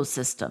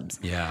ecosystems,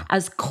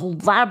 as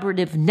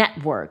collaborative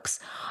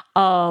networks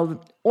of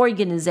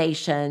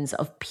organizations,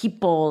 of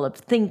people, of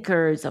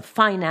thinkers, of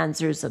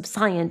financiers, of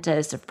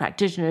scientists, of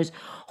practitioners,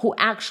 who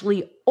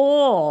actually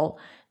all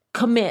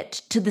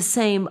commit to the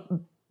same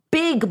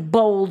big,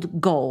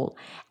 bold goal,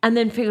 and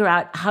then figure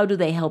out how do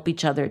they help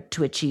each other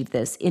to achieve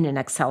this in an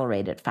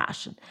accelerated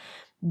fashion.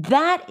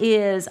 That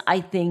is, I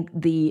think,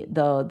 the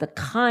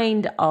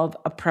kind of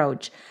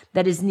approach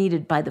that is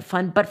needed by the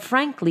fund, but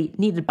frankly,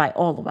 needed by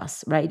all of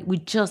us, right? We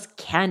just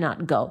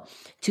cannot go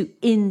to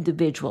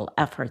individual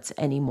efforts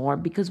anymore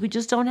because we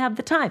just don't have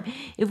the time.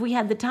 If we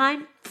had the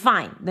time,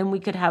 fine, then we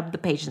could have the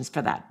patience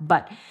for that.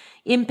 But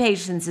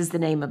impatience is the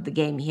name of the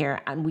game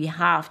here, and we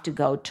have to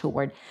go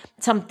toward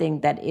something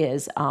that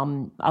is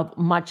of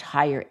much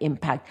higher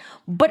impact.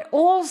 But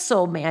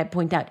also, may I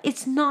point out,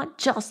 it's not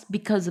just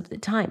because of the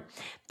time.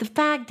 The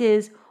fact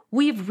is,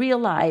 we've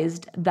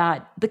realized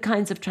that the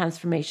kinds of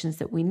transformations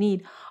that we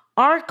need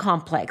are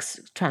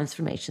complex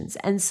transformations.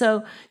 And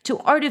so to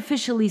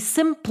artificially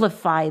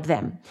simplify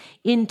them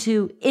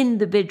into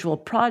individual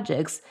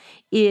projects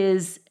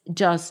is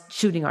just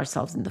shooting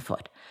ourselves in the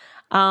foot.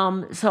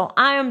 So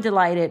I am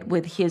delighted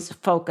with his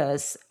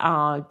focus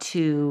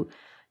to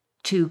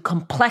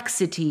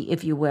complexity,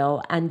 if you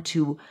will, and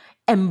to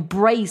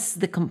embrace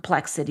the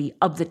complexity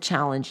of the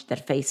challenge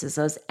that faces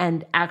us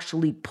and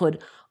actually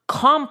put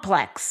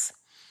complex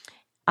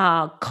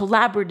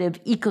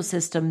collaborative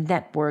ecosystem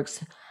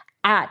networks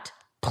at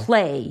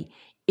play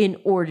in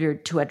order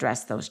to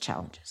address those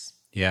challenges.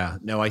 Yeah,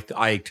 no,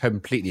 I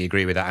completely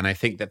agree with that. And I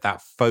think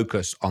that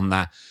focus on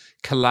that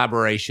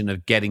collaboration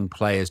of getting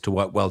players to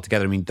work well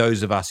together. I mean,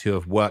 those of us who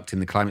have worked in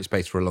the climate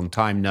space for a long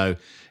time know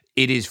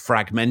it is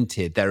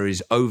fragmented. There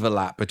is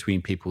overlap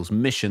between people's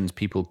missions.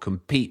 People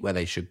compete where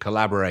they should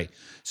collaborate.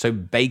 So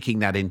baking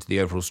that into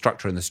the overall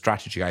structure and the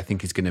strategy, I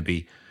think is going to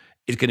be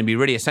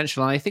really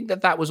essential. And I think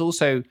that was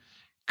also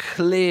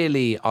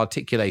clearly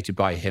articulated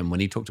by him when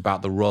he talked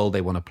about the role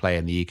they want to play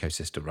in the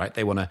ecosystem, right?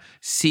 They want to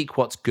seek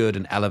what's good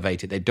and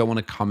elevate it. They don't want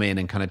to come in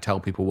and kind of tell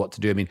people what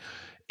to do. I mean,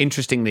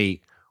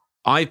 interestingly,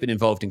 I've been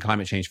involved in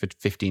climate change for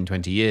 15,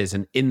 20 years.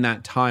 And in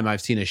that time,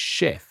 I've seen a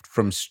shift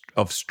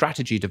of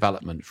strategy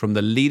development from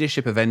the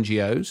leadership of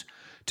NGOs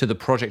to the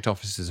project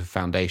officers of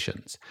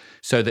foundations.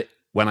 So that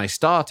when I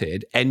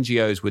started,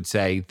 NGOs would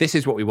say, this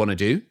is what we want to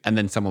do, and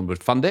then someone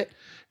would fund it.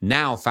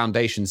 Now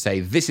foundations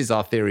say, this is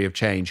our theory of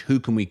change. Who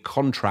can we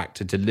contract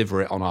to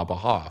deliver it on our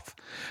behalf?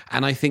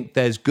 And I think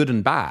there's good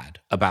and bad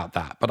about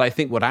that. But I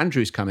think what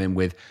Andrew's come in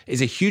with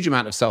is a huge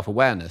amount of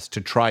self-awareness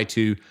to try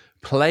to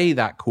play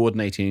that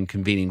coordinating and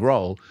convening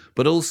role,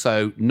 but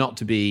also not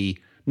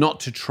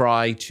to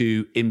try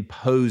to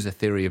impose a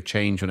theory of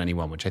change on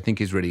anyone, which I think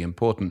is really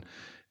important.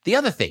 The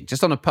other thing,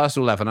 just on a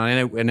personal level,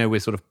 and I know we're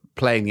sort of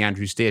playing the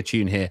Andrew Steer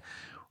tune here,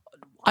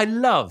 I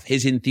love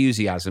his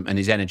enthusiasm and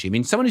his energy. I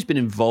mean, someone who's been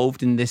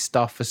involved in this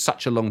stuff for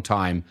such a long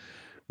time,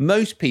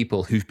 most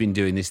people who've been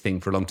doing this thing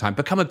for a long time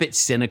become a bit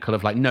cynical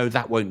of like, no,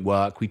 that won't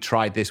work. We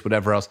tried this,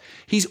 whatever else.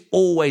 He's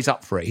always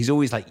up for it. He's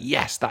always like,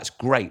 yes, that's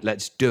great.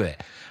 Let's do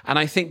it. And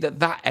I think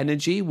that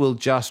energy will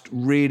just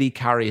really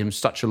carry him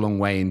such a long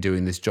way in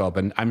doing this job.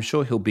 And I'm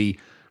sure he'll be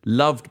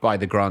loved by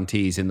the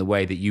grantees in the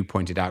way that you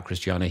pointed out,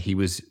 Christiana. He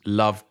was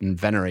loved and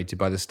venerated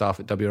by the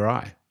staff at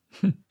WRI.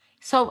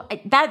 So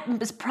that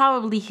was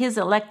probably his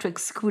electric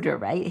scooter,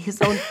 right?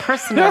 His own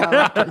personal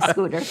electric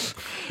scooter,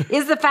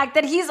 is the fact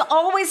that he's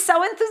always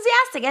so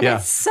enthusiastic and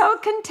it's so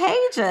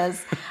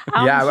contagious.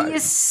 He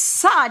is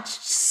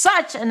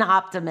such an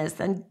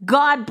optimist, and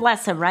God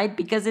bless him, right?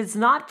 Because it's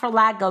not for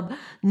lack of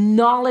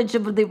knowledge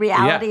of the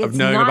reality. It's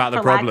not about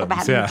for lack of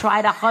having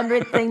tried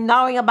 100 things,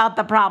 knowing about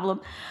the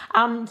problem.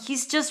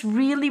 He's just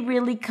really,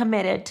 really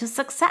committed to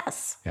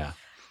success. Yeah.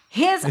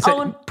 His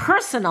own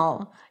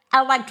personal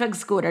electric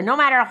scooter. No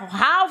matter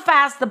how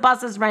fast the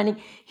bus is running,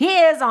 he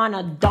is on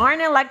a darn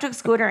electric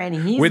scooter, and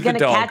he's going to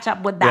catch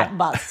up with that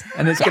bus.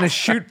 And it's going to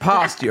shoot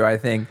past you, I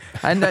think.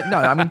 And no,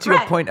 I mean, to your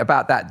point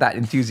about that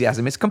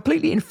enthusiasm, it's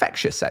completely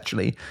infectious,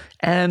 actually.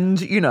 And,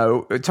 you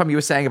know, Tom, you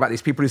were saying about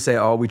these people who say,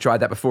 oh, we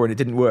tried that before and it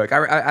didn't work.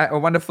 A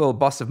wonderful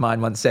boss of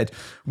mine once said,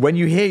 when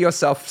you hear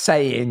yourself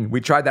saying, we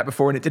tried that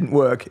before and it didn't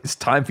work, it's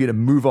time for you to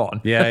move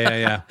on.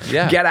 Yeah.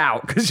 Get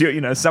out, because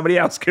somebody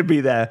else could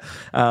be there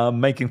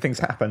making things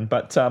happen.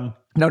 But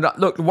no,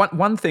 look,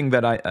 one thing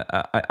that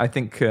I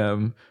think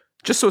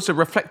just sort of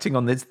reflecting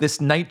on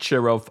this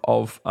nature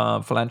of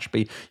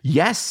philanthropy.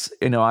 Yes,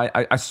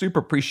 I super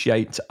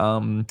appreciate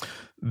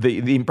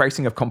the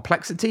embracing of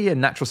complexity, and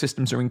natural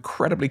systems are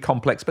incredibly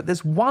complex. But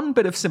there's one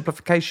bit of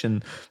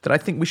simplification that I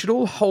think we should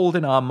all hold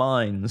in our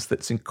minds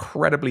that's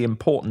incredibly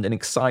important and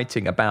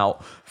exciting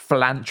about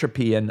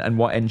philanthropy and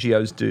what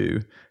NGOs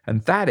do.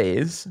 And that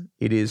is,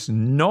 it is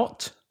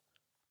not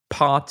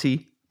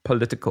party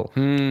political.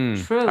 True.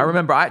 I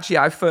remember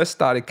I first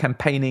started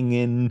campaigning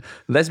in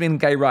lesbian and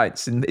gay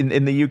rights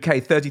in the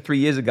UK 33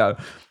 years ago.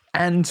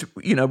 And,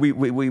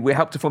 we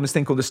helped to form this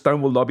thing called the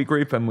Stonewall Lobby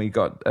Group, and we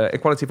got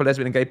equality for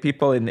lesbian and gay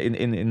people in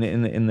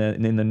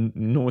the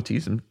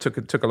noughties, and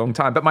took a long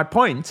time. But my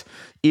point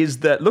is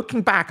that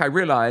looking back, I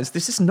realized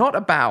this is not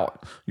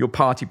about your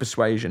party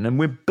persuasion, and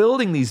we're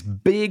building these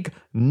big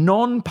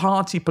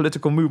non-party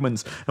political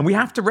movements, and we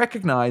have to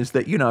recognize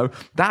that,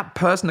 that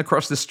person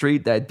across the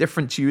street, they're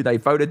different to you, they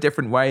vote a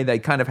different way, they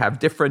kind of have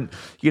different,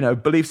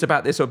 beliefs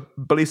about this or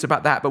beliefs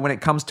about that. But when it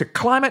comes to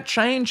climate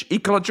change,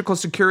 ecological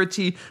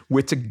security,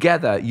 we're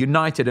together,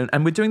 united,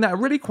 and we're doing that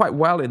really quite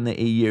well in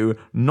the EU,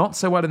 not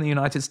so well in the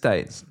United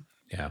States.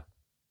 Yeah.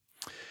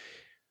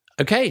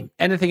 Okay,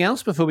 anything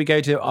else before we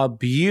go to our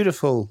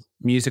beautiful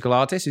musical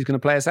artist who's going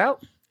to play us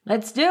out?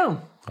 Let's do.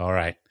 All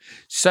right.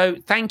 So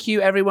thank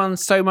you, everyone,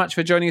 so much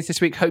for joining us this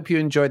week. Hope you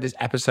enjoyed this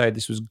episode.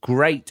 This was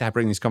great to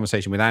bring this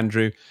conversation with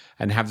Andrew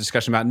and have a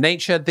discussion about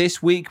nature.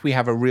 This week, we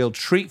have a real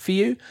treat for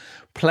you.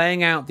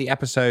 Playing out the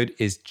episode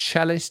is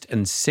cellist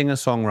and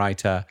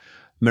singer-songwriter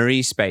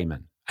Marie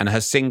Speyman and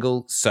her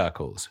single,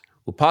 Circles.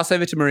 We'll pass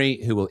over to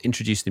Marie, who will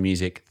introduce the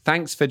music.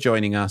 Thanks for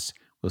joining us.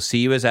 We'll see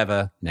you as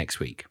ever next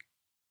week.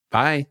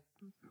 Bye.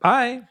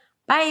 Bye.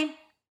 Bye.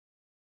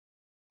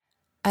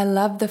 I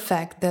love the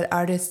fact that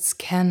artists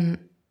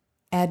can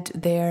add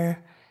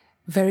their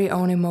very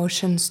own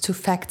emotions to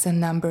facts and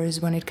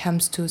numbers when it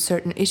comes to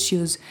certain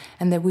issues,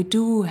 and that we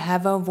do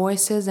have our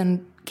voices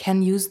and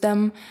can use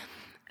them,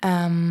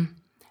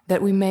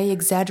 that we may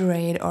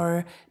exaggerate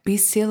or be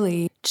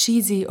silly,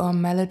 cheesy or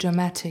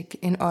melodramatic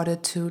in order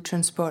to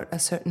transport a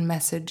certain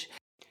message.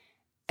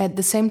 At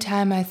the same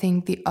time, I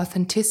think the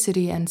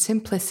authenticity and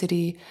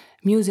simplicity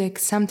music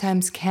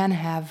sometimes can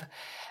have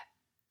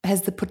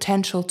has the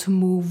potential to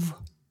move,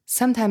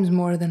 sometimes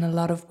more than a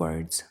lot of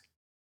words.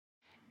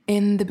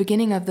 In the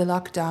beginning of the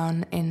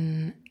lockdown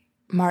in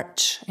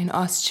March in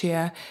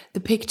Austria, the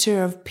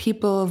picture of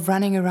people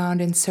running around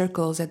in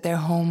circles at their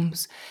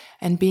homes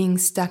and being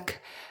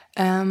stuck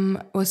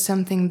was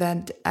something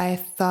that I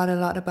thought a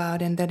lot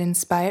about, and that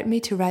inspired me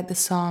to write the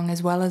song,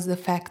 as well as the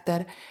fact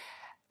that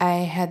I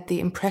had the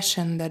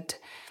impression that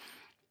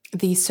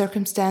the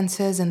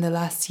circumstances in the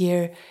last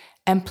year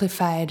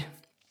amplified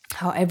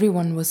how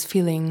everyone was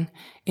feeling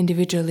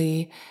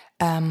individually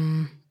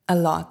a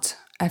lot.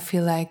 I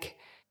feel like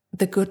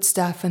the good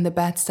stuff and the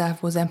bad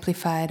stuff was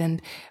amplified,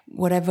 and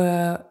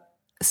whatever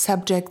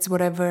subjects,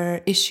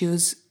 whatever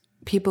issues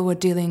people were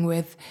dealing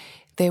with,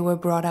 they were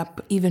brought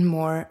up even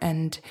more,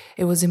 and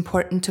it was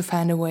important to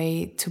find a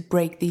way to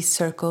break these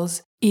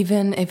circles,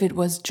 even if it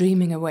was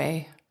dreaming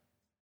away.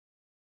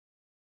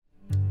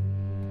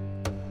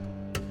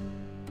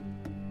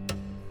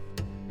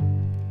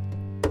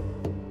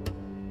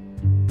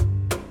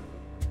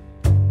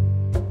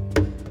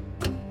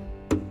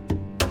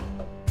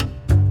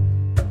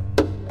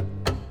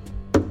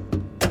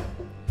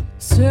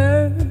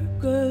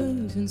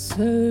 Circles and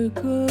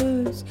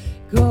circles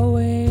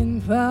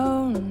going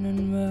round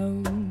and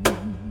round.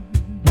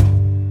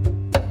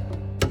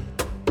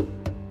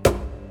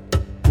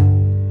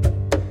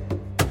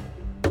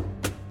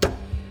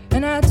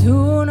 And I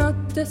do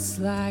not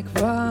dislike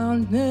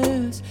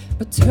roundness,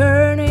 but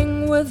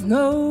turning with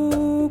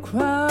no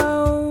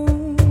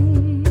crown.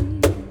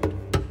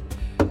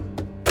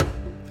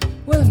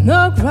 With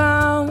no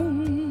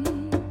crown.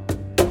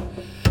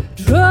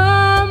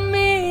 Draw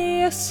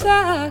me a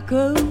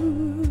circle.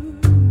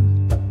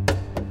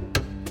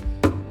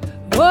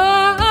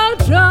 Oh,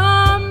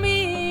 draw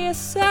me a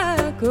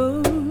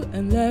circle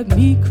and let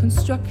me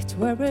construct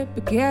where it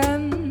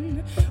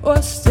began.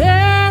 Or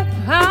step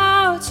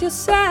out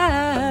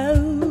yourself.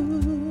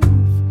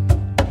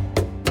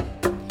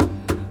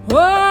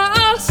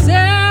 Oh,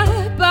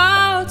 step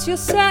out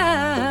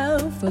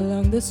yourself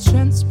along this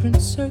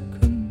transparent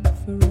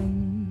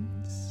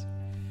circumference.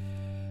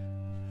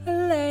 A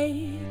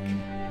lake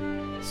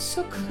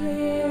so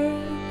clear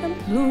and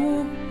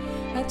blue,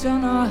 I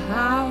don't know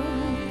how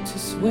to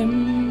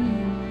swim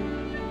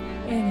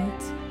in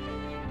it.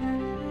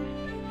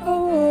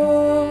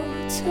 Oh,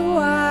 too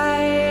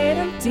wide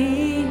and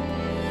deep,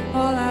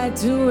 all I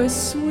do is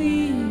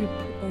sweep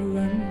or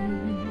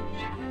run.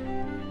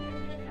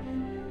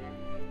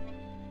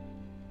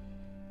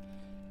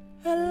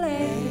 A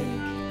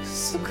lake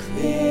so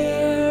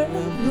clear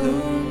and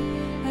blue,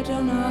 I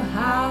don't know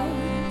how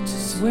to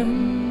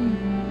swim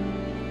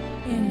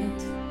in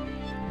it.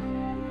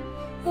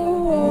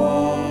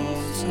 Oh,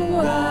 too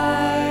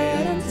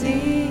wide and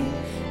deep,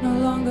 no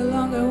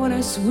longer when I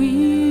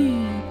sweep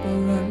or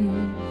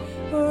run.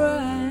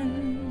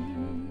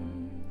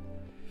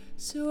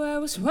 So I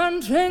was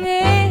wondering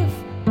if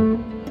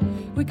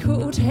we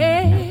could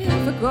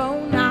have a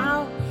go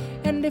now,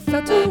 and if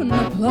I do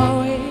not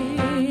blow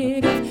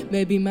it, if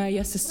maybe my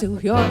yes is still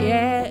your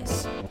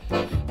yes.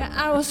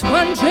 I was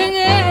wondering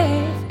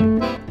if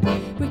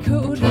we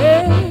could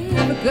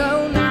have a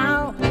go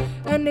now,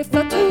 and if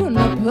I do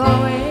not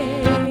blow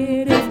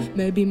it, if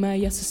maybe my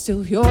yes is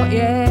still your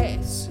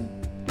yes.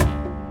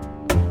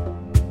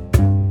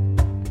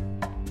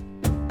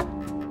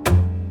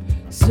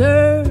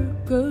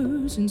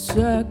 Circles and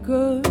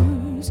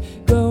circles,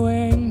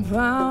 going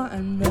round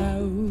and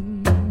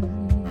round.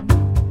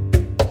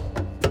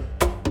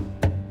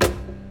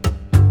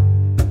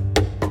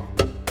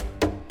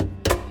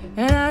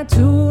 And I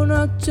do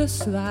not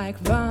just like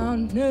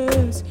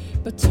roundness,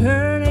 but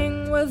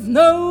turning with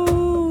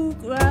no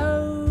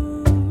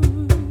ground.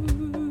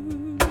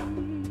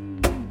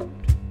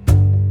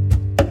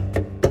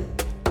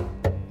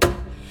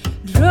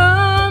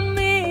 Draw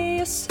me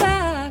a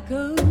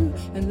circle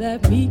and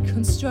let me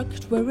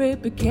construct where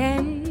it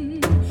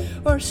began,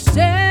 or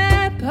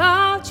step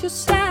out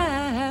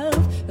yourself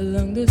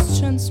along this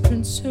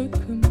transparent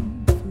circumference.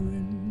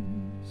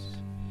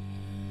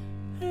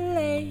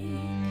 Lake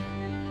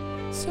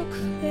so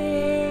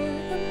clear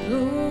and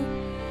blue,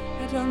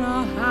 I don't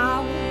know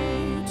how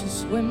to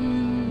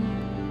swim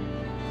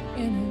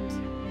in it.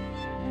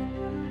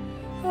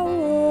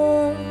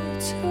 Oh,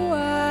 too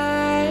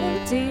wide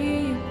and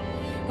deep,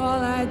 all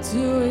I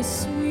do is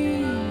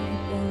sweep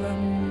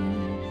around.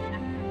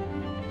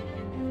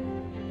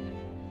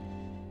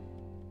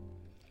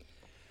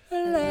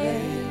 A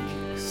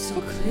lake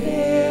so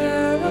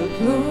clear and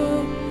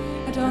blue,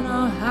 I don't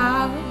know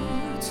how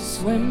to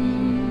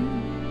swim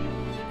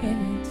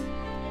in it.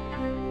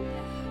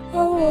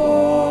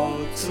 Oh,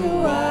 too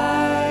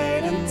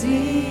wide and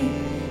deep,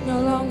 no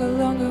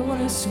longer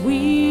wanna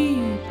sweep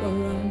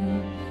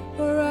around.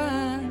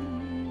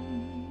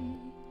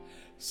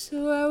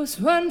 So I was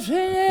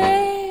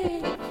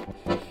wondering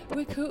if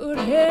we could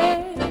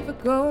have a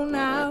go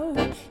now,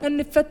 and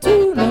if I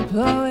do not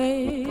blow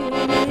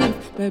it,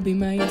 maybe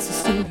my yes is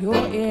still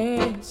your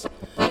yes.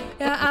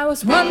 Yeah, I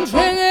was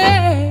wondering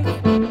if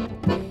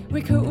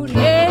we could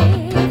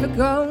have a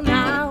go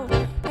now,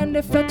 and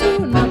if I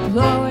do not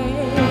blow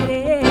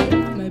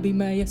it, maybe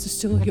my yes is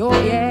still your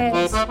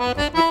yes.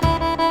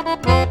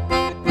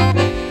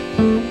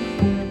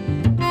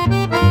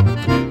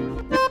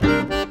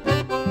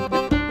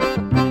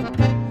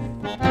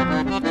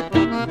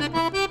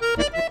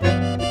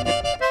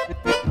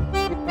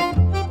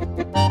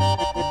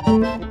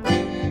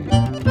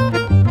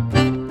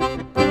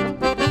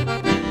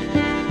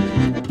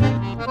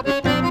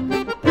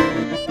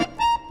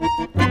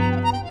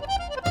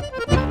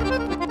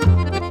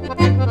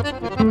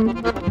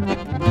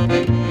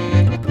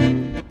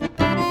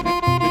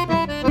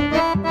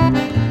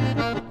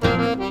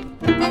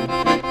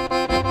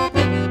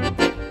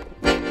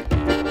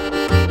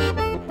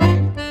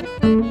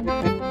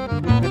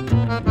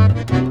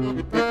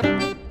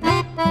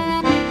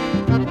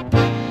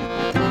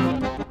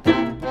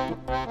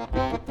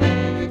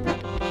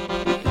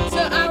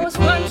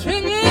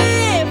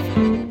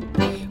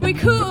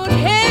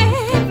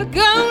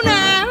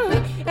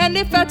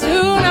 If I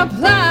do not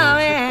plow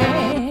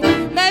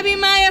it, maybe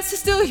my yes is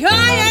still your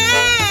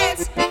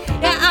yes.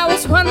 Yeah, I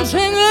was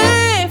wondering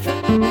if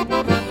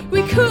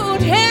we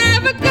could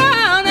have a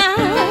go now,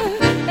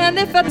 and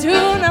if I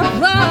do not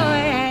plow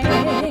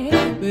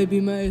it, maybe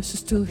my yes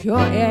is still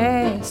your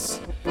yes.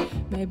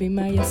 Maybe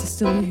my yes is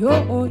still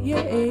your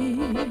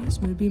yes.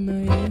 Maybe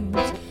my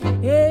yes,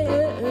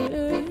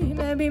 yeah.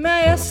 Maybe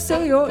my yes is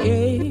still your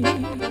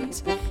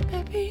yes.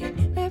 Maybe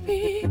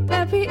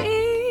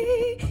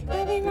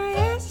my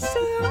yes is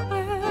still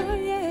your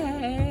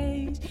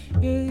yes.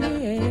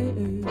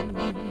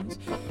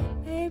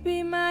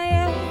 Maybe my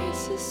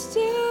yes is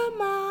still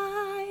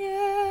my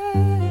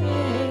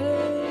yes.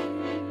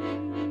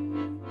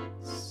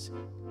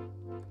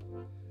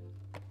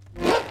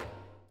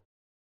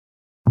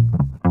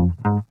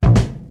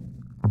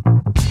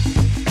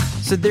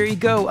 So there you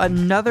go,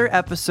 another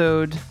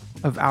episode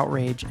of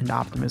Outrage and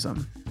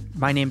Optimism.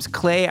 My name's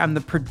Clay. I'm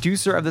the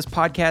producer of this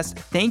podcast.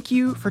 Thank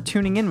you for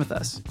tuning in with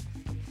us.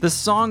 The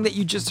song that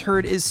you just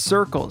heard is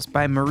Circles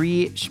by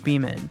Marie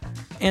Spiemann,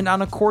 and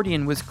on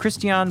accordion was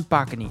Christian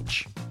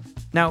Bakanic.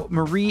 Now,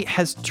 Marie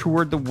has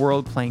toured the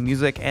world playing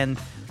music, and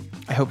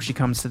I hope she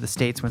comes to the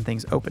States when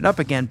things open up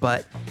again,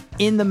 but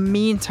in the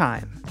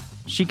meantime,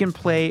 she can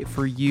play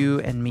for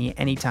you and me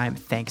anytime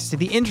thanks to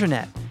the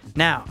internet.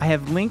 Now, I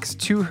have links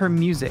to her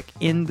music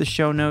in the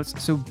show notes,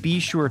 so be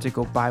sure to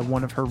go buy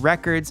one of her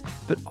records,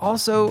 but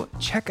also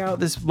check out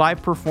this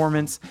live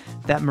performance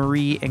that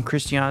Marie and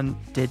Christian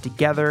did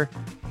together.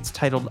 It's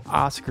titled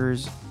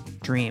Oscar's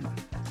Dream.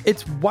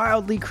 It's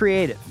wildly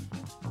creative.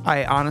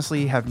 I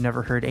honestly have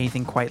never heard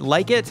anything quite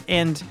like it,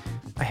 and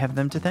I have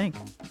them to thank.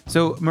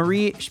 So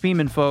Marie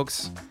Spiemann,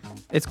 folks,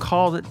 it's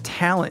called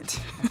Talent.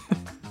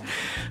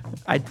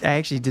 I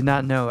actually did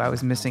not know I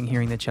was missing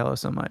hearing the cello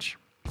so much.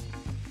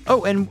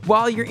 Oh, and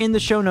while you're in the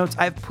show notes,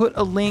 I've put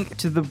a link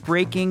to the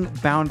Breaking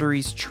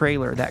Boundaries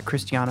trailer that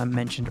Christiana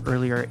mentioned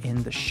earlier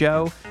in the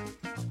show.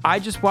 I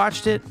just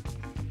watched it,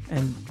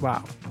 and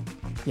wow.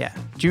 Yeah,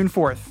 June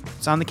 4th.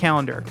 It's on the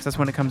calendar, because that's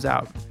when it comes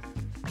out.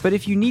 But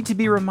if you need to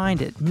be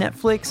reminded,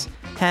 Netflix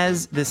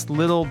has this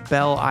little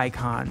bell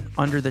icon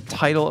under the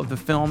title of the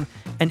film,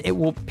 and it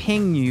will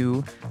ping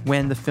you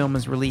when the film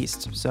is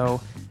released. So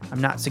I'm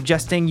not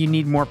suggesting you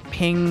need more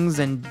pings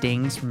and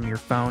dings from your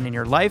phone in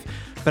your life,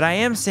 but I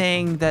am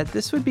saying that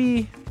this would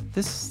be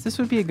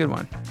a good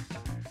one.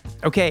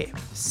 Okay,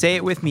 say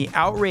it with me.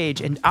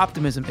 Outrage and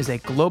Optimism is a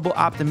Global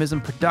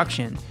Optimism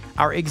production.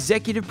 Our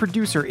executive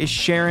producer is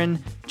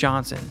Sharon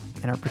Johnson,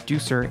 and our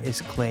producer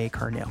is Clay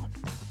Carnell.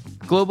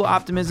 Global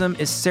Optimism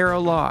is Sarah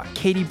Law,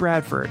 Katie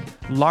Bradford,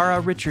 Lara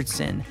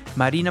Richardson,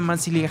 Marina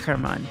Mancilia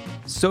German,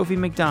 Sophie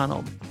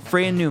McDonald,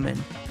 Freya Newman,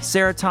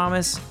 Sarah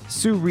Thomas,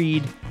 Sue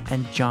Reed,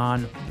 and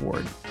John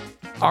Ward.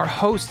 Our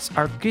hosts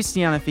are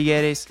Christiana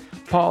Figueres,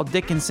 Paul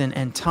Dickinson,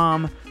 and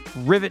Tom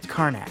Rivet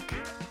Karnak.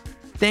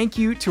 Thank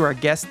you to our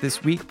guest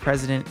this week,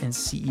 President and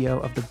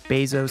CEO of the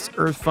Bezos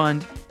Earth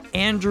Fund,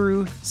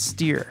 Andrew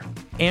Steer.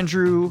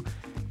 Andrew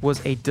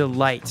was a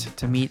delight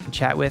to meet and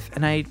chat with,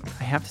 and I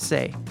have to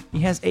say, he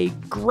has a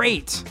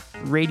great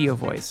radio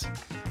voice.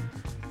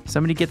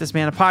 Somebody get this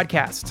man a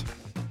podcast.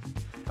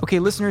 Okay,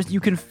 listeners, you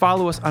can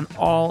follow us on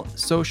all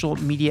social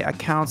media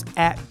accounts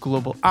at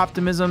Global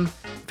Optimism,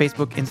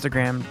 Facebook,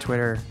 Instagram,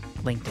 Twitter,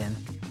 LinkedIn,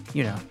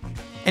 you know.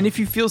 And if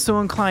you feel so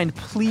inclined,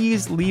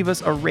 please leave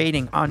us a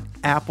rating on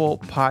Apple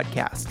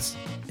Podcasts.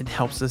 It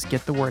helps us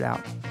get the word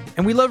out.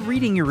 And we love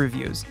reading your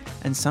reviews,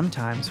 and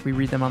sometimes we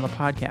read them on the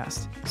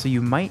podcast, so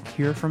you might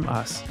hear from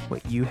us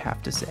what you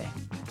have to say.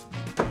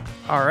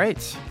 All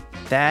right,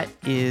 that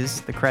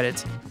is the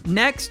credits.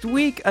 Next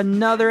week,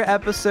 another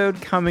episode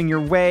coming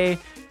your way.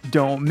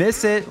 Don't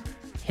miss it.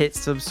 Hit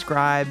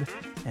subscribe,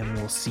 and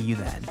we'll see you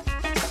then.